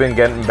think you've been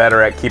getting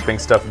better at keeping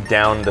stuff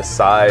down to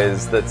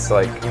size that's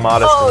like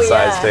modest in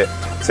size too.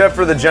 Except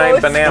for the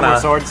giant banana,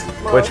 Swords.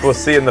 which we'll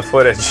see in the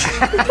footage.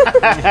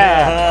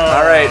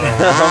 All right.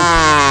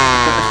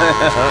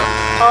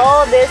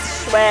 All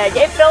this swag.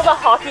 It filled a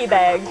hockey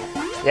bag.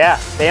 Yeah,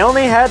 they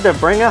only had to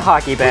bring a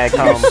hockey bag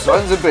home.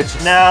 Sons of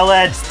bitches. Now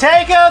let's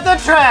take out the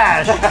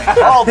trash.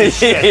 All this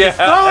shit. Yeah.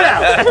 Throw it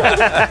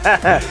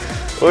out.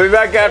 We'll be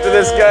back after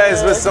this,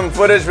 guys, with some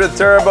footage with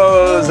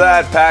turbos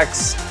at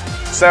PAX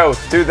South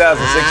 2016.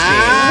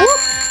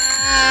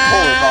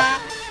 Holy fuck.